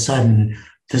all of a sudden,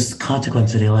 this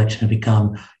consequence of the election had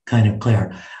become kind of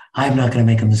clear. I'm not going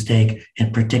to make a mistake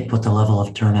and predict what the level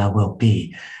of turnout will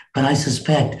be. But I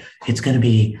suspect it's going to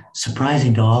be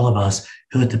surprising to all of us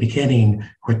who at the beginning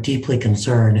were deeply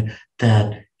concerned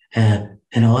that an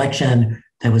election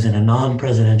that was in a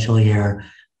non-presidential year,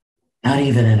 not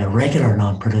even in a regular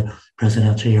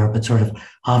non-presidential year, but sort of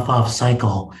off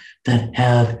cycle that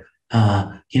had,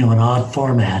 an odd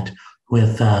format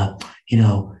with,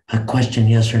 a question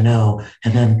yes or no,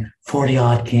 and then 40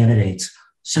 odd candidates,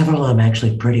 several of them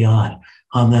actually pretty odd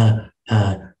on the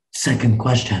second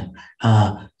question.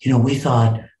 We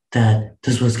thought that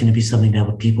this was going to be something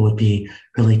that people would be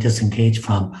really disengaged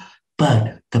from.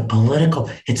 But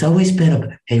it's always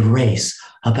been a race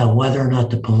about whether or not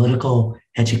the political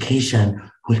education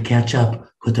would catch up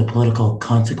with the political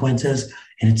consequences.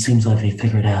 And it seems like they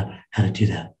figured out how to do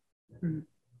that.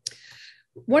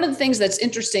 One of the things that's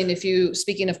interesting,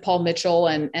 speaking of Paul Mitchell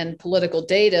and political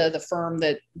data, the firm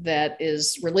that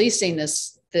is releasing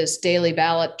this daily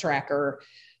ballot tracker,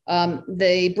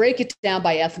 they break it down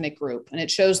by ethnic group, and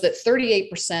it shows that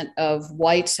 38% of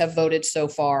whites have voted so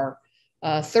far,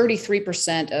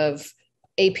 33% of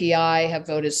API have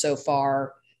voted so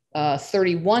far,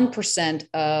 31%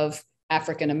 of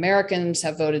African Americans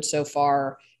have voted so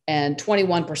far, and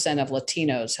 21% of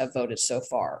Latinos have voted so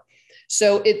far.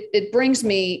 So it brings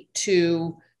me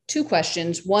to two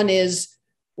questions. One,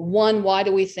 why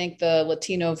do we think the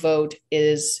Latino vote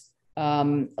is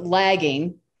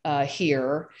lagging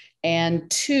here?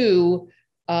 And two,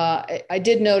 I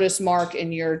did notice, Mark,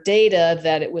 in your data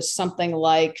that it was something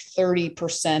like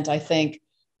 30%, I think,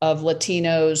 of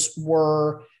Latinos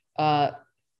were, I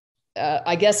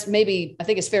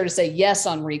think it's fair to say yes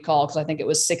on recall, because I think it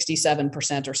was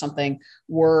 67% or something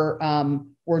were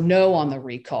no on the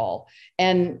recall.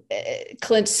 And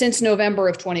Clint, since November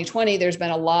of 2020, there's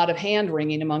been a lot of hand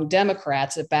wringing among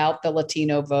Democrats about the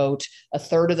Latino vote. A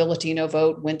third of the Latino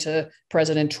vote went to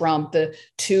President Trump. The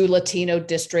 2 Latino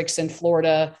districts in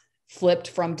Florida flipped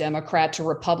from Democrat to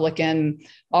Republican.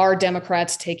 Are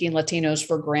Democrats taking Latinos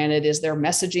for granted? Is their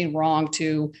messaging wrong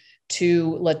to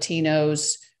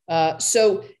Latinos?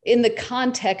 So in the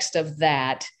context of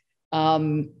that,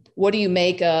 what do you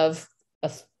make of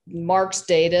Mark's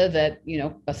data that,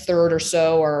 a third or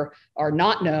so are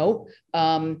not no,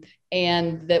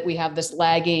 and that we have this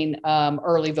lagging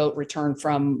early vote return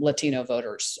from Latino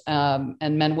voters?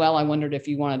 And Manuel, I wondered if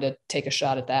you wanted to take a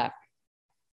shot at that.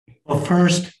 Well,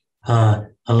 first, a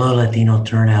low Latino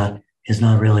turnout is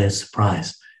not really a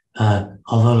surprise.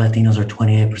 Although Latinos are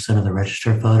 28% of the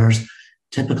registered voters,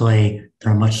 typically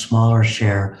they're a much smaller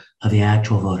share of the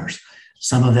actual voters.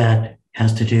 Some of that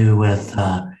has to do with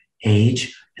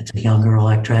age. It's a younger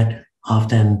electorate.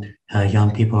 Often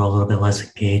young people are a little bit less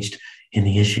engaged in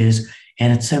the issues.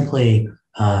 And it's simply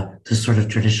this sort of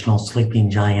traditional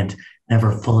sleeping giant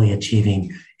never fully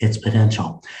achieving its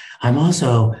potential. I'm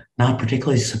also not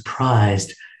particularly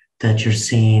surprised that you're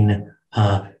seeing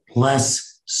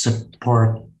less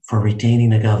support for retaining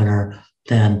the governor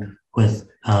than with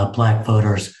Black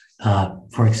voters,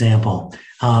 for example.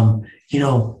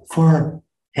 For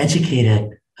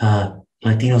educated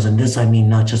Latinos, and this I mean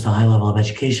not just a high level of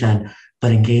education,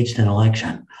 but engaged in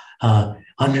election,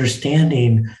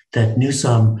 understanding that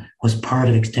Newsom was part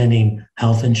of extending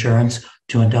health insurance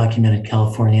to undocumented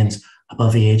Californians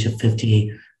above the age of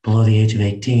 50, below the age of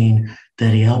 18,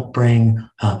 that he helped bring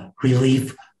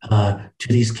relief to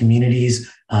these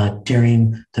communities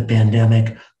during the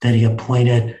pandemic, that he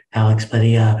appointed Alex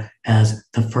Padilla as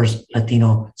the first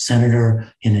Latino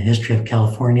senator in the history of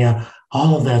California.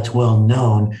 All of that's well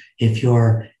known if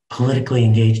you're politically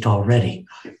engaged already.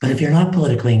 But if you're not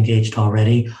politically engaged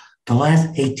already, the last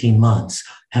 18 months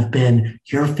have been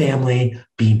your family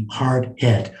being hard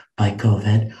hit by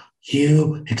COVID,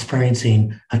 you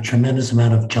experiencing a tremendous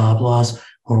amount of job loss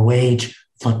or wage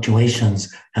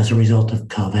fluctuations as a result of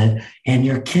COVID, and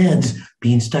your kids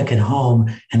being stuck at home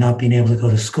and not being able to go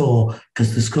to school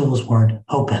because the schools weren't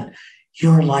open.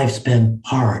 Your life's been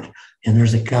hard, and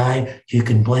there's a guy you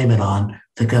can blame it on,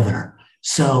 the governor.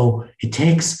 So it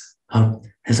takes,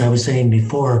 as I was saying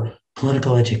before,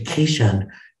 political education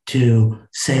to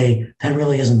say that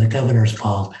really isn't the governor's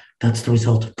fault. That's the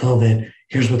result of COVID.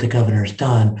 Here's what the governor's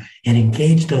done, and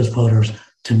engage those voters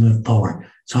to move forward.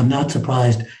 So I'm not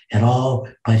surprised at all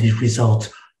by these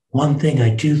results. One thing I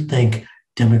do think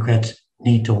Democrats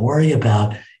need to worry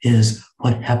about is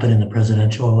what happened in the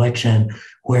presidential election,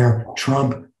 where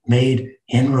Trump made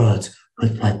inroads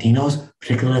with Latinos,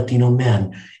 particularly Latino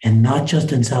men, and not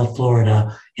just in South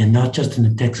Florida and not just in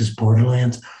the Texas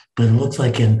borderlands, but it looks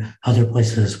like in other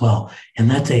places as well. And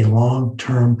that's a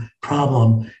long-term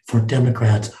problem for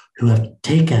Democrats who have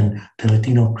taken the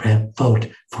Latino vote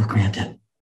for granted.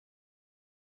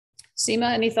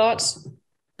 Seema, any thoughts?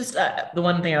 Just the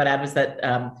one thing I would add was that,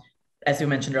 as we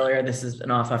mentioned earlier, this is an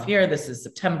off year. This is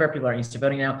September. People aren't used to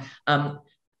voting now.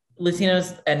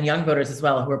 Latinos and young voters as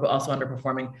well, who are also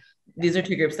underperforming. These are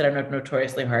two groups that are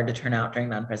notoriously hard to turn out during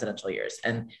non-presidential years.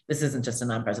 And this isn't just a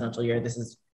non-presidential year. This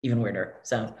is even weirder.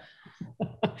 So,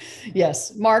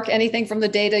 yes. Mark, anything from the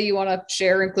data you want to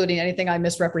share, including anything I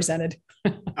misrepresented?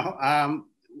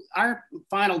 Our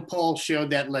final poll showed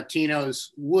that Latinos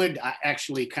would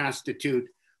actually constitute,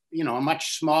 a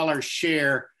much smaller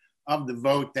share of the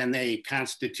vote than they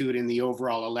constitute in the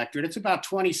overall electorate. It's about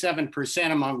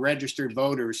 27% among registered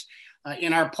voters.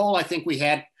 In our poll, I think we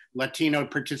had Latino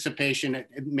participation at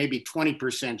maybe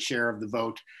 20% share of the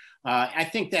vote. I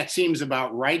think that seems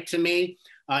about right to me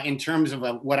in terms of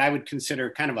what I would consider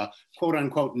kind of a quote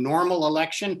unquote normal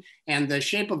election. And the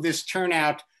shape of this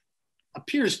turnout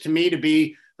appears to me to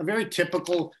be a very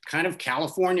typical kind of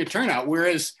California turnout,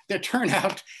 whereas the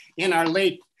turnout in our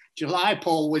late July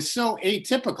poll was so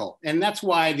atypical. And that's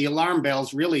why the alarm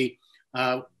bells really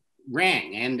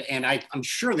rang. And I'm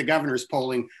sure the governor's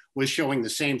polling was showing the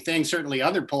same thing. Certainly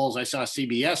other polls, I saw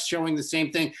CBS showing the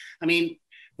same thing. I mean,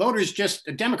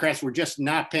 Democrats were just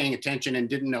not paying attention and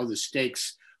didn't know the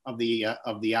stakes of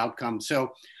the outcome.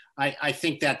 So I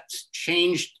think that's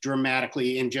changed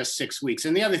dramatically in just 6 weeks.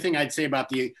 And the other thing I'd say about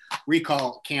the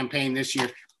recall campaign this year,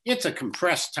 it's a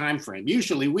compressed time frame.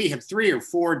 Usually we have 3 or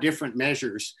 4 different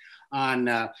measures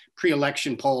on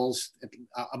pre-election polls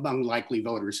among likely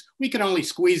voters. We could only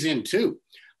squeeze in 2.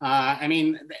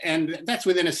 And that's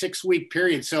within a 6-week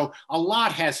period. So a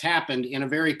lot has happened in a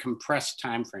very compressed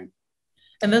time frame.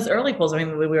 And those early polls, we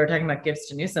were talking about gifts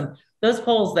to Newsom, those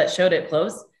polls that showed it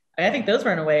close, I think those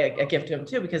were in a way a gift to him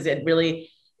too, because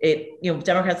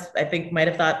Democrats, I think, might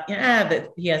have thought, that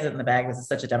he has it in the bag. This is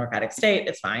such a Democratic state.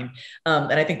 It's fine.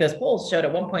 And I think those polls showed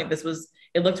at one point,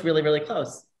 it looked really, really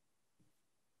close.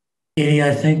 Katie,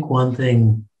 I think one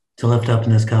thing to lift up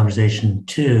in this conversation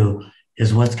too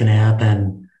is what's going to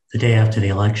happen the day after the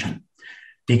election.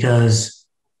 Because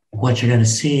what you're going to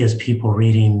see is people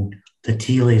reading the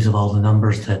tea leaves of all the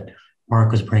numbers that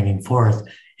Mark was bringing forth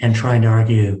and trying to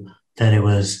argue that it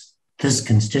was this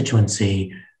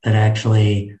constituency that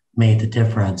actually made the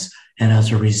difference. And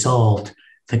as a result,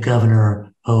 the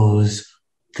governor owes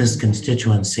this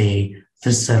constituency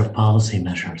this set of policy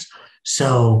measures.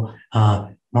 So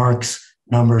Mark's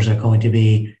numbers are going to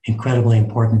be incredibly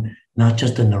important, not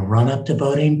just in the run-up to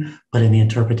voting, but in the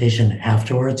interpretation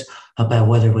afterwards about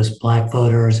whether it was Black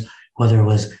voters, whether it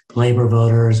was labor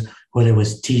voters, whether it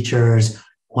was teachers,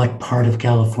 what part of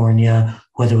California,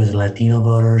 whether it was Latino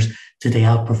voters, did they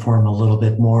outperform a little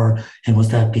bit more? And was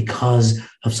that because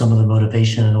of some of the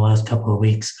motivation in the last couple of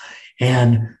weeks?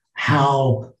 And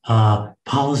how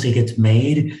policy gets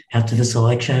made after this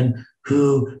election,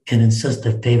 who can insist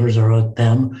that favors are owed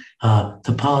them?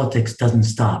 The politics doesn't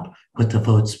stop with the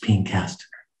votes being cast.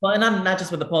 Well, and I'm not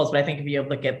just with the polls, but I think if you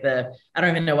look at I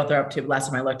don't even know what they're up to. Last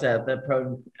time I looked at the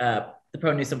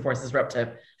pro Newsom forces were up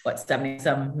to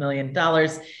 $70-some million.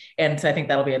 And so I think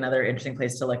that'll be another interesting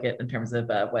place to look at in terms of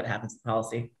what happens to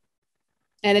policy.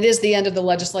 And it is the end of the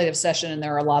legislative session, and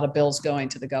there are a lot of bills going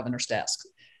to the governor's desk,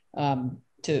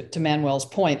 to Manuel's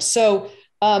point. So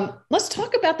let's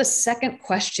talk about the second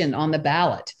question on the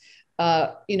ballot.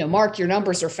 Mark, your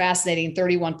numbers are fascinating.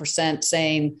 31%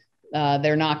 saying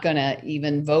they're not going to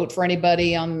even vote for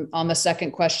anybody on the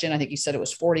second question. I think you said it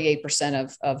was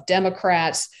 48% of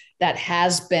Democrats. That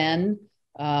has been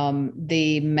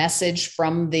the message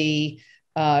from the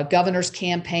governor's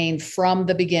campaign from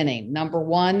the beginning. Number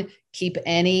one, keep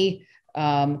any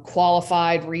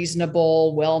qualified,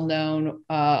 reasonable, well-known,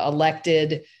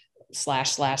 elected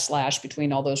 /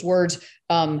 between all those words,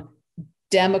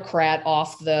 Democrat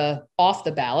off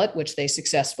the ballot, which they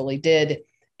successfully did.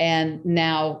 And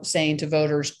now saying to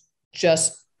voters,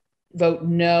 just vote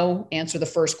no, answer the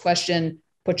first question,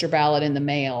 put your ballot in the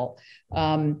mail.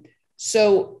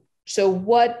 So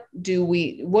what do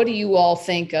you all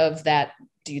think of that?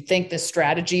 Do you think the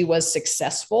strategy was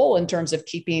successful in terms of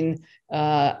keeping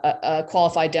a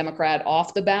qualified Democrat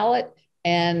off the ballot?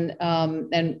 And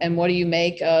what do you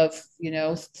make of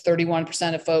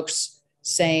 31% of folks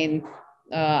saying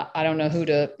I don't know who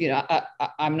to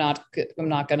I'm not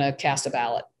going to cast a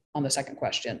ballot on the second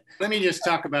question? Let me just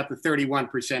talk about the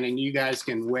 31%, and you guys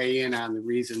can weigh in on the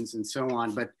reasons and so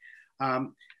on. But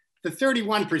the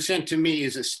 31% to me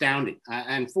is astounding,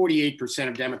 and 48%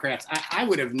 of Democrats. I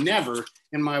would have never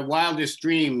in my wildest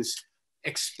dreams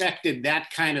expected that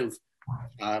kind of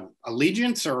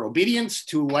allegiance or obedience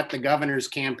to what the governor's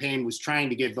campaign was trying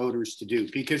to get voters to do.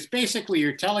 Because basically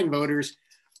you're telling voters,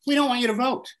 we don't want you to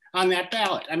vote on that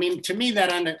ballot. I mean, to me,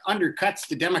 that undercuts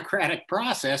the democratic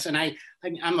process. And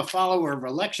I'm a follower of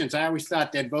elections. I always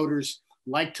thought that voters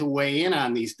like to weigh in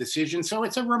on these decisions. So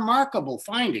it's a remarkable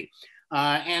finding.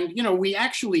 And, you know, we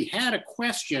actually had a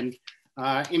question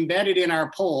embedded in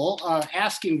our poll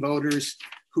asking voters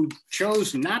who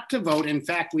chose not to vote. In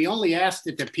fact, we only asked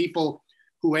it to people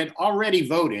who had already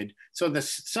voted. So the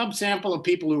subsample of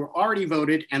people who already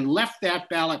voted and left that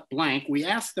ballot blank, we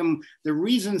asked them the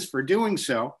reasons for doing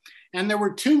so. And there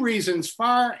were two reasons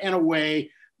far and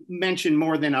away mentioned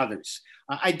more than others.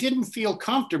 I didn't feel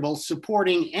comfortable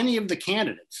supporting any of the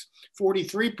candidates.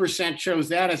 43% chose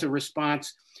that as a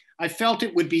response. I felt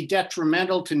it would be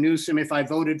detrimental to Newsom if I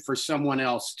voted for someone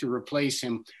else to replace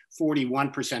him,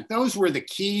 41%. Those were the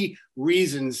key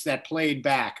reasons that played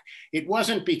back. It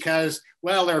wasn't because,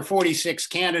 well, there are 46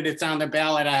 candidates on the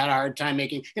ballot, I had a hard time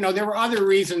making, you know, there were other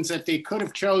reasons that they could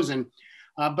have chosen.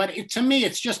 But to me,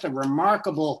 it's just a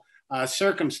remarkable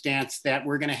circumstance that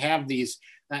we're gonna have these,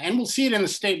 and we'll see it in the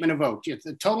statement of vote.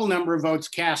 The total number of votes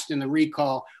cast in the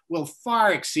recall will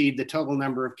far exceed the total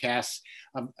number of casts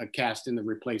cast in the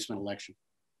replacement election.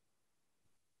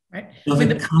 Right. I mean,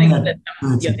 the thing that,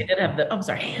 they did have the, I'm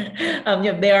sorry.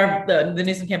 They are, the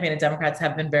Newsom campaign and Democrats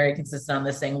have been very consistent on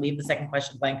this, saying leave the second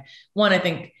question blank. One, I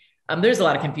think there's a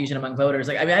lot of confusion among voters.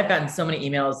 Like, I mean, I've gotten so many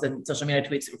emails and social media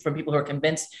tweets from people who are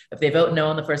convinced if they vote no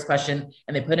on the first question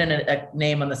and they put in a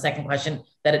name on the second question,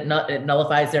 that it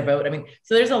nullifies their vote. I mean,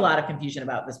 so there's a lot of confusion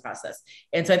about this process.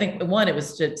 And so I think, one, it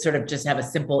was to sort of just have a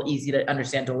simple, easy to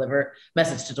understand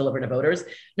message to deliver to voters.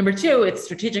 Number two, it's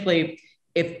strategically,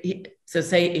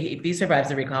 say if he survives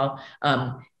the recall,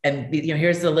 and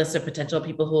here's the list of potential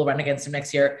people who will run against him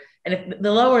next year. And if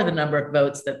the lower the number of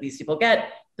votes that these people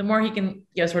get, the more he can,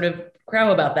 sort of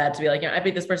crow about that, to be like, I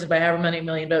beat this person by however many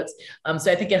million votes.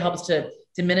 So I think it helps to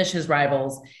diminish his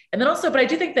rivals. And then also, but I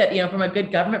do think that, from a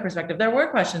good government perspective, there were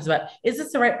questions about, is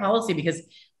this the right policy? Because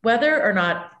whether or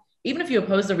not, even if you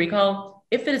oppose the recall,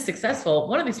 if it is successful,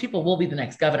 one of these people will be the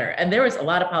next governor. And there was a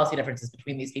lot of policy differences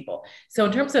between these people. So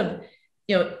in terms of,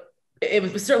 it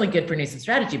was certainly good for Newsom's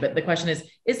strategy, but the question is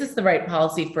this the right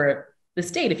policy for the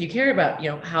state if you care about,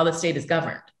 how the state is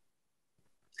governed?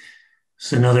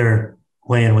 It's another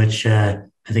way in which I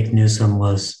think Newsom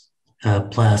was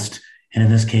blessed, and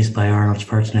in this case by Arnold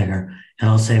Schwarzenegger, and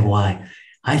I'll say why.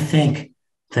 I think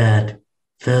that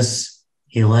this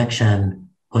election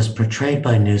was portrayed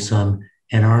by Newsom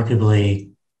and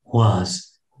arguably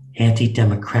was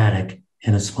anti-democratic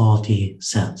in a small d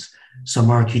sense. So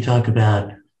Mark, you talk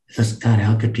about this kind of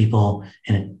how could people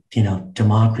in a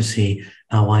democracy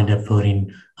wind up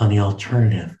voting on the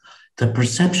alternative. The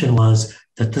perception was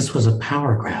that this was a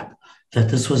power grab, that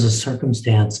this was a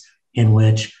circumstance in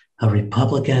which a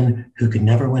Republican who could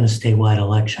never win a statewide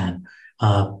election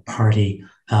party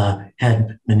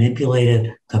had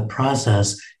manipulated the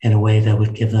process in a way that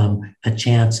would give them a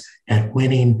chance at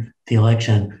winning the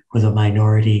election with a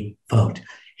minority vote.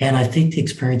 And I think the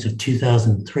experience of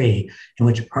 2003, in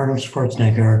which Arnold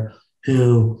Schwarzenegger,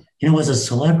 who was a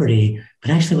celebrity,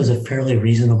 but actually was a fairly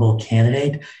reasonable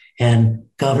candidate and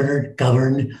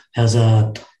governed as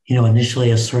a,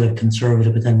 initially a sort of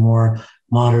conservative, but then more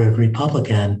moderate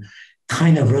Republican,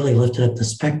 kind of really lifted up the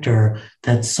specter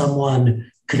that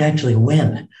someone could actually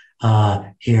win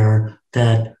here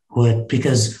that would,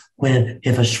 because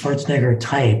if a Schwarzenegger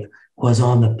type was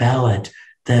on the ballot,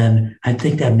 then I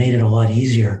think that made it a lot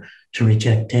easier to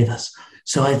reject Davis.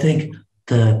 So I think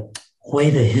the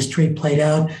way the history played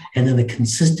out and then the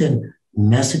consistent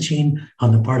messaging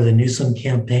on the part of the Newsom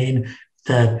campaign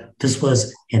that this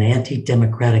was an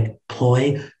anti-democratic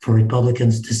ploy for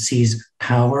Republicans to seize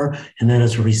power, and that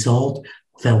as a result,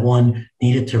 that one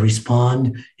needed to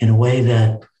respond in a way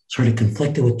that sort of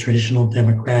conflicted with traditional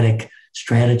democratic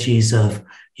strategies of,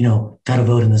 got to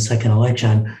vote in the second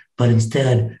election, but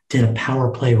instead did a power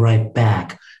play right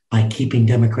back by keeping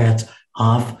Democrats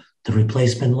off the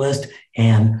replacement list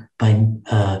and by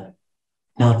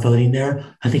not voting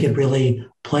there. I think it really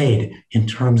played in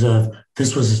terms of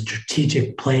this was a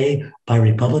strategic play by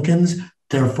Republicans.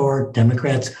 Therefore,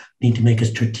 Democrats need to make a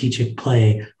strategic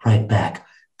play right back.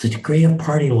 The degree of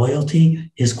party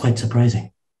loyalty is quite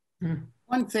surprising.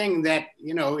 One thing that,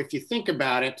 if you think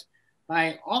about it,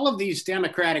 by all of these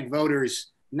Democratic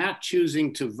voters not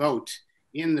choosing to vote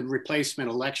in the replacement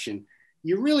election,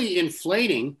 you're really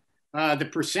inflating the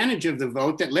percentage of the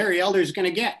vote that Larry Elder is going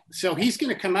to get. So he's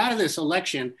going to come out of this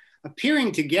election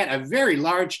appearing to get a very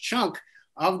large chunk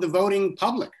of the voting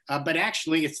public. But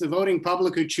actually, it's the voting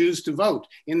public who choose to vote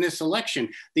in this election.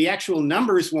 The actual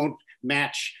numbers won't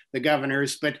match the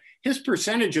governor's, but his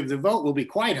percentage of the vote will be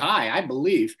quite high, I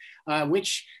believe,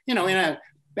 which, in a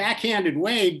backhanded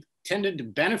way, tended to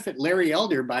benefit Larry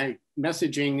Elder by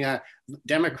messaging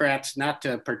Democrats not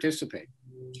to participate.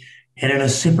 And in a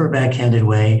super backhanded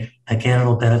way, again,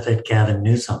 it'll benefit Gavin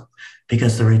Newsom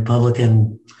because the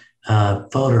Republican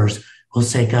voters will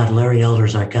say, God, Larry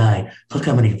Elder's our guy. Look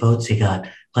how many votes he got.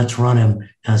 Let's run him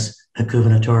as a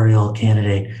gubernatorial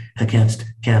candidate against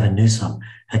Gavin Newsom.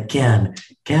 Again,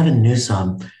 Gavin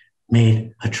Newsom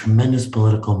made a tremendous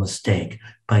political mistake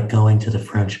by going to the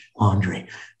French Laundry.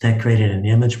 That created an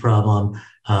image problem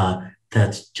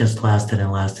that's just lasted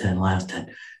and lasted and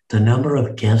lasted. The number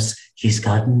of gifts he's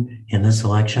gotten in this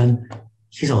election,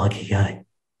 he's a lucky guy.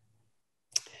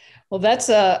 Well, that's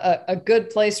a good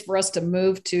place for us to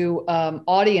move to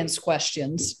audience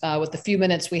questions with the few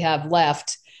minutes we have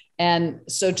left. And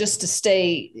so just to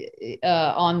stay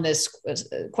on this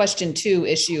question 2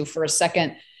 issue for a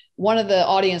second, one of the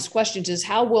audience questions is,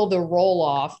 how will the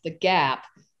roll-off, the gap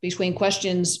between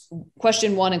question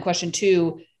 1 and question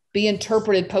 2 be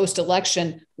interpreted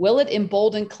post-election? Will it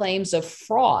embolden claims of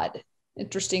fraud?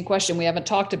 Interesting question. We haven't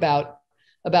talked about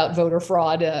voter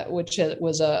fraud, which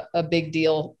was a big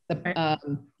deal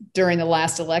during the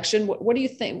last election. What do you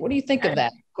think? What do you think of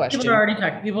that question?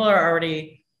 People are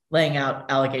already laying out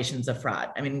allegations of fraud.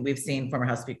 I mean, we've seen former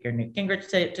House Speaker Newt Gingrich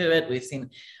say to it. We've seen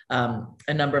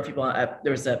a number of people.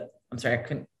 There was a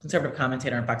conservative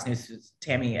commentator on Fox News, who's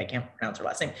Tammy, I can't pronounce her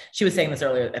last name. She was saying this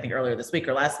earlier this week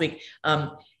or last week.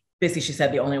 Basically, she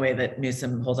said the only way that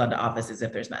Newsom holds on to office is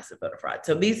if there's massive voter fraud.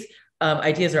 So these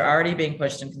ideas are already being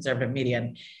pushed in conservative media.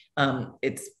 And I'm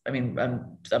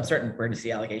certain we're going to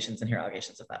see allegations and hear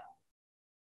allegations of that.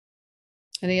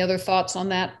 Any other thoughts on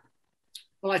that?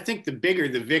 Well, I think the bigger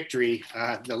the victory,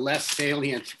 the less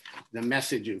salient the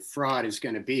message of fraud is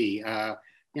going to be.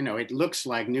 It looks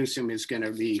like Newsom is going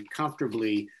to be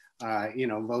comfortably,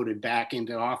 voted back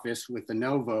into office with the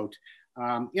no vote.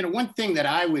 One thing that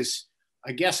I was,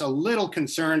 I guess, a little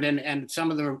concerned, and some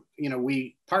of the,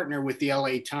 we partner with the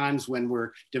LA Times when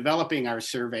we're developing our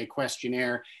survey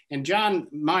questionnaire. And John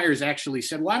Myers actually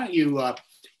said, why don't you,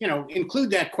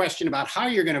 include that question about how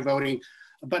you're going to voting,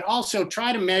 but also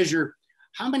try to measure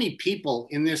how many people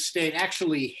in this state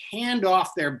actually hand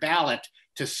off their ballot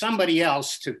to somebody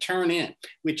else to turn in,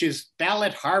 which is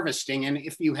ballot harvesting. And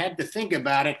if you had to think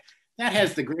about it, that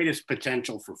has the greatest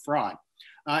potential for fraud.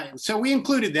 So we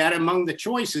included that among the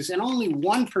choices, and only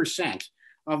 1%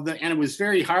 and it was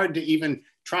very hard to even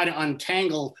try to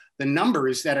untangle the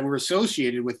numbers that were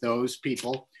associated with those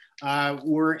people,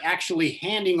 were actually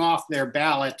handing off their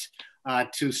ballot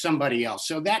to somebody else.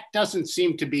 So that doesn't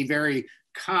seem to be very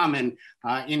common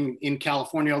in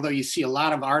California, although you see a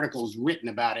lot of articles written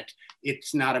about it.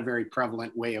 It's not a very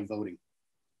prevalent way of voting.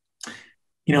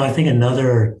 I think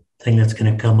another thing that's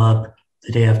going to come up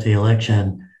the day after the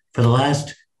election, for the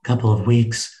last couple of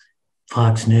weeks,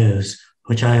 Fox News,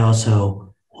 which I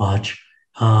also watch,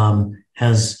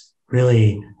 has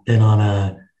really been on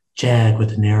a jag with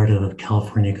the narrative of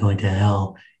California going to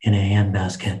hell in a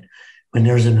handbasket. When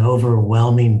there's an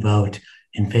overwhelming vote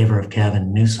in favor of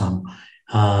Gavin Newsom,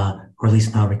 or at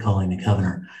least not recalling the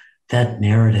governor, that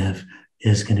narrative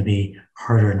is going to be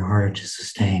harder and harder to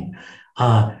sustain.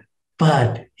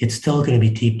 But it's still going to be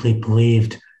deeply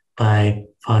believed by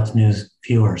Fox News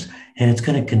viewers, and it's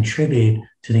going to contribute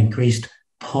to the increased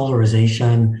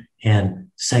polarization and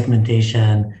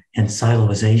segmentation and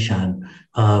siloization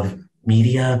of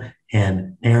media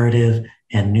and narrative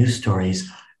and news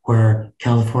stories, where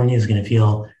California is going to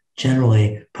feel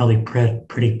generally probably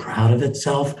pretty proud of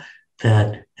itself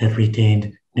that it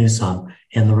retained Newsom,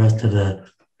 and the rest of the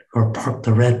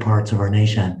red parts of our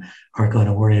nation are going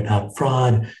to worry about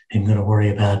fraud and going to worry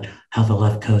about how the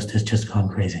left coast has just gone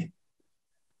crazy.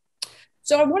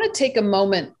 So I want to take a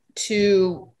moment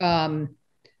to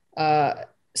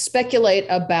speculate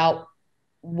about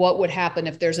what would happen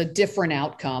if there's a different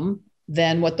outcome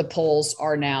than what the polls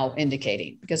are now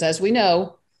indicating. Because as we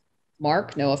know,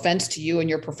 Mark, no offense to you and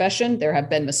your profession, there have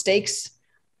been mistakes.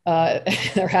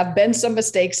 There have been some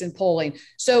mistakes in polling.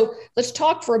 So let's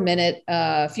talk for a minute,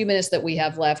 a few minutes that we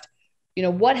have left.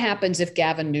 What happens if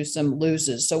Gavin Newsom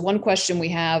loses? So one question we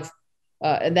have,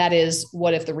 and that is,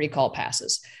 what if the recall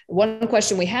passes? One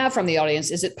question we have from the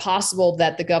audience, is it possible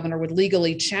that the governor would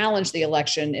legally challenge the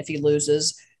election if he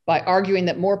loses by arguing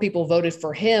that more people voted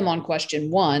for him on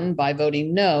question 1 by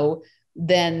voting no,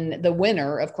 than the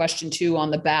winner of question 2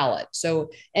 on the ballot.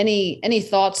 So any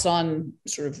thoughts on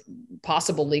sort of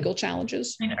possible legal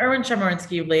challenges? I mean, Erwin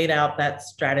Chemerinsky laid out that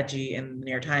strategy in the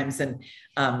New York Times, and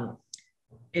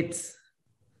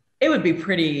it would be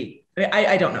pretty,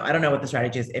 I don't know. I don't know what the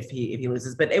strategy is if he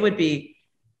loses, but it would be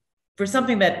for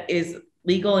something that is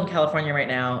legal in California right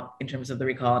now in terms of the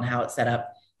recall and how it's set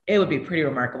up. It would be pretty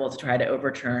remarkable to try to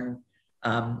overturn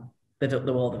the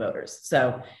will of the voters.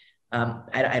 So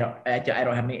I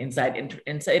don't have any insight into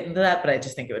that, but I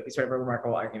just think it would be sort of a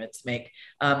remarkable argument to make.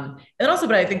 And also,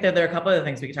 but I think that there are a couple of other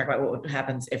things we can talk about. What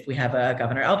happens if we have a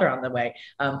Governor Elder on the way?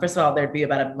 First of all, there'd be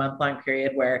about a month-long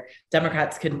period where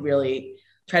Democrats could really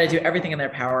try to do everything in their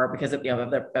power because of,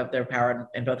 of their power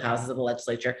in both houses of the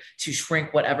legislature to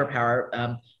shrink whatever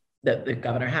power that the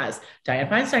governor has. Dianne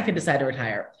Feinstein could decide to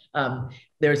retire.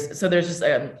 There's just,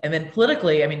 and then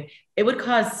politically, I mean, it would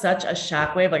cause such a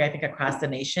shockwave, like I think across the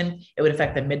nation. It would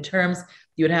affect the midterms.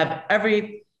 You would have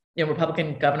every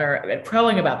Republican governor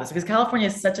crowing about this because California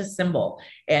is such a symbol.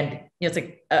 And it's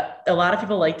like a lot of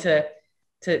people like to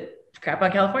crap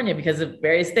on California because of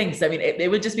various things. So, I mean,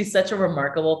 it would just be such a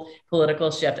remarkable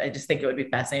political shift. I just think it would be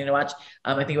fascinating to watch.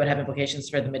 I think it would have implications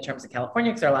for the midterms in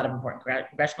California because there are a lot of important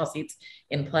congressional seats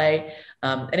in play.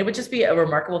 And it would just be a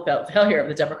remarkable failure of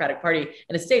the Democratic Party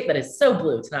in a state that is so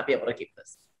blue to not be able to keep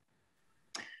this.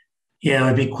 Yeah, it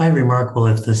would be quite remarkable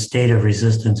if the state of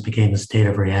resistance became a state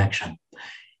of reaction.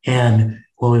 And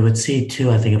what we would see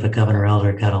too, I think, if a Governor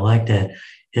Elder got elected,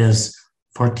 is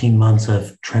 14 months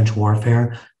of trench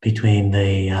warfare between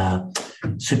the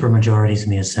supermajorities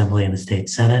in the Assembly and the state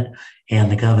Senate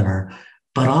and the governor,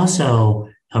 but also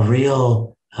a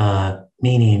real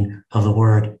meaning of the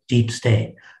word deep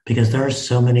state, because there are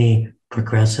so many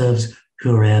progressives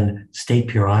who are in state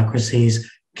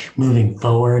bureaucracies moving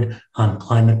forward on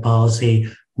climate policy,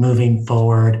 moving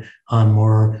forward on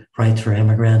more rights for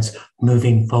immigrants,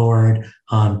 moving forward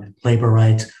on labor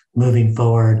rights, moving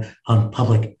forward on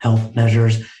public health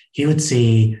measures. You would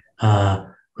see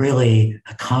really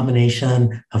a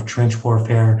combination of trench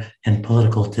warfare and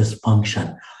political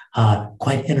dysfunction.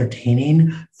 Quite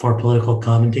entertaining for political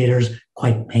commentators,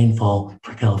 quite painful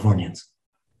for Californians.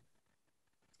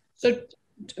 So,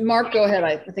 Mark, go ahead.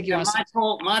 I think you want to say.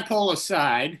 My poll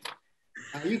aside,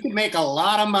 you can make a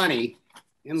lot of money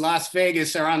in Las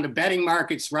Vegas or on the betting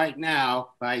markets right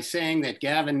now by saying that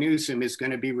Gavin Newsom is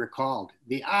going to be recalled.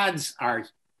 The odds are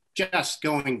just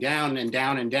going down and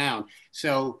down and down.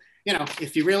 So,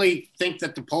 if you really think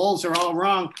that the polls are all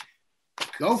wrong,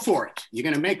 go for it. You're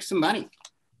going to make some money.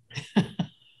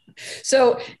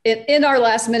 So in our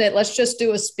last minute, let's just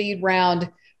do a speed round.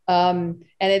 And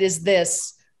it is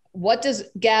this: what does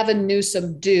Gavin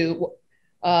Newsom do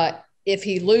if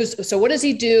he loses? So what does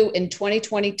he do in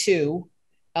 2022?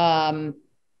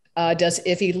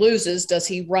 If he loses, does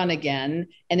he run again?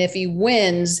 And if he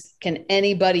wins, can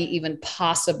anybody even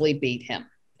possibly beat him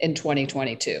in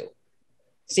 2022?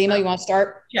 Seema, you want to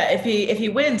start? Yeah, if he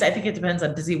wins, I think it depends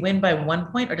on, does he win by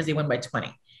 1 point or does he win by 20?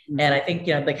 Mm-hmm. And I think,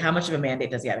 like how much of a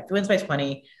mandate does he have? If he wins by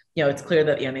 20, it's clear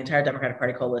that, the entire Democratic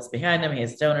Party coalition behind him, he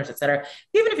has donors, et cetera.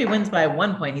 Even if he wins by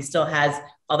 1 point, he still has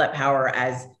all that power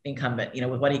as the incumbent,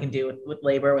 with what he can do with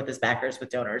labor, with his backers, with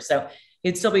donors. So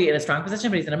he'd still be in a strong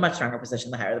position, but he's in a much stronger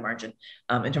position the higher the margin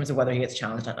in terms of whether he gets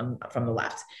challenged from the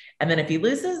left. And then if he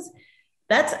loses,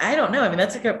 I don't know. I mean,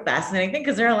 that's like a fascinating thing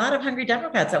because there are a lot of hungry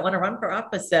Democrats that want to run for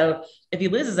office. So if he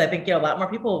loses, I think a lot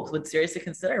more people would seriously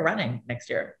consider running next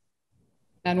year.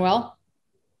 Manuel?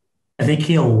 I think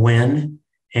he'll win,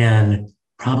 and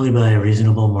probably by a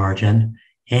reasonable margin.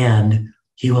 And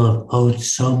he will have owed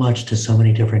so much to so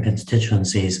many different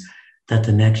constituencies that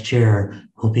the next year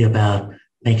will be about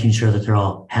making sure that they're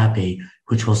all happy,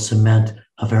 which will cement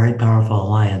a very powerful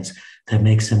alliance that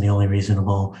makes him the only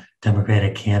reasonable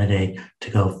Democratic candidate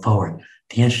to go forward.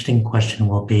 The interesting question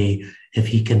will be if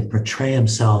he can portray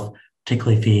himself,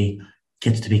 particularly if he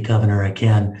gets to be governor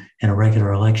again in a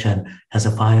regular election, as a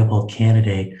viable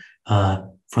candidate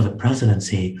for the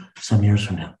presidency some years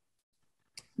from now.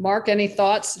 Mark, any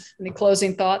thoughts? Any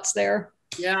closing thoughts there?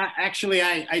 Yeah, actually,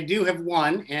 I do have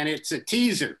one, and it's a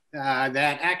teaser that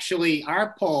actually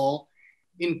our poll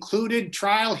included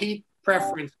trial heat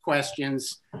preference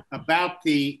questions about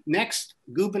the next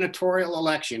gubernatorial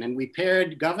election. And we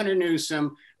paired Governor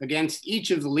Newsom against each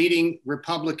of the leading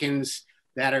Republicans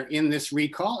that are in this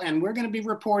recall. And we're going to be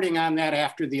reporting on that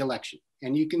after the election.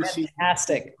 And you can see.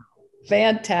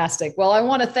 Fantastic. Well, I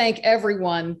want to thank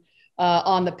everyone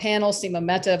On the panel, Seema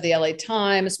Mehta of the LA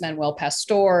Times, Manuel of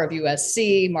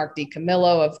USC, Mark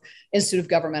DiCamillo of Institute of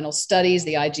Governmental Studies,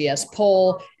 the IGS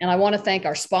poll. And I want to thank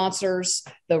our sponsors,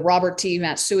 the Robert T.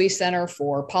 Matsui Center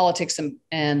for Politics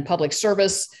and Public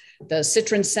Service, the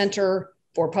Citrin Center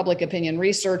for Public Opinion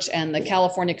Research, and the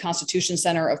California Constitution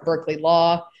Center of Berkeley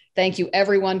Law. Thank you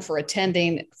everyone for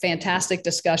attending. Fantastic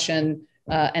discussion.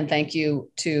 And thank you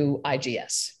to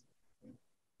IGS.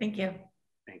 Thank you.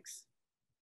 Thanks.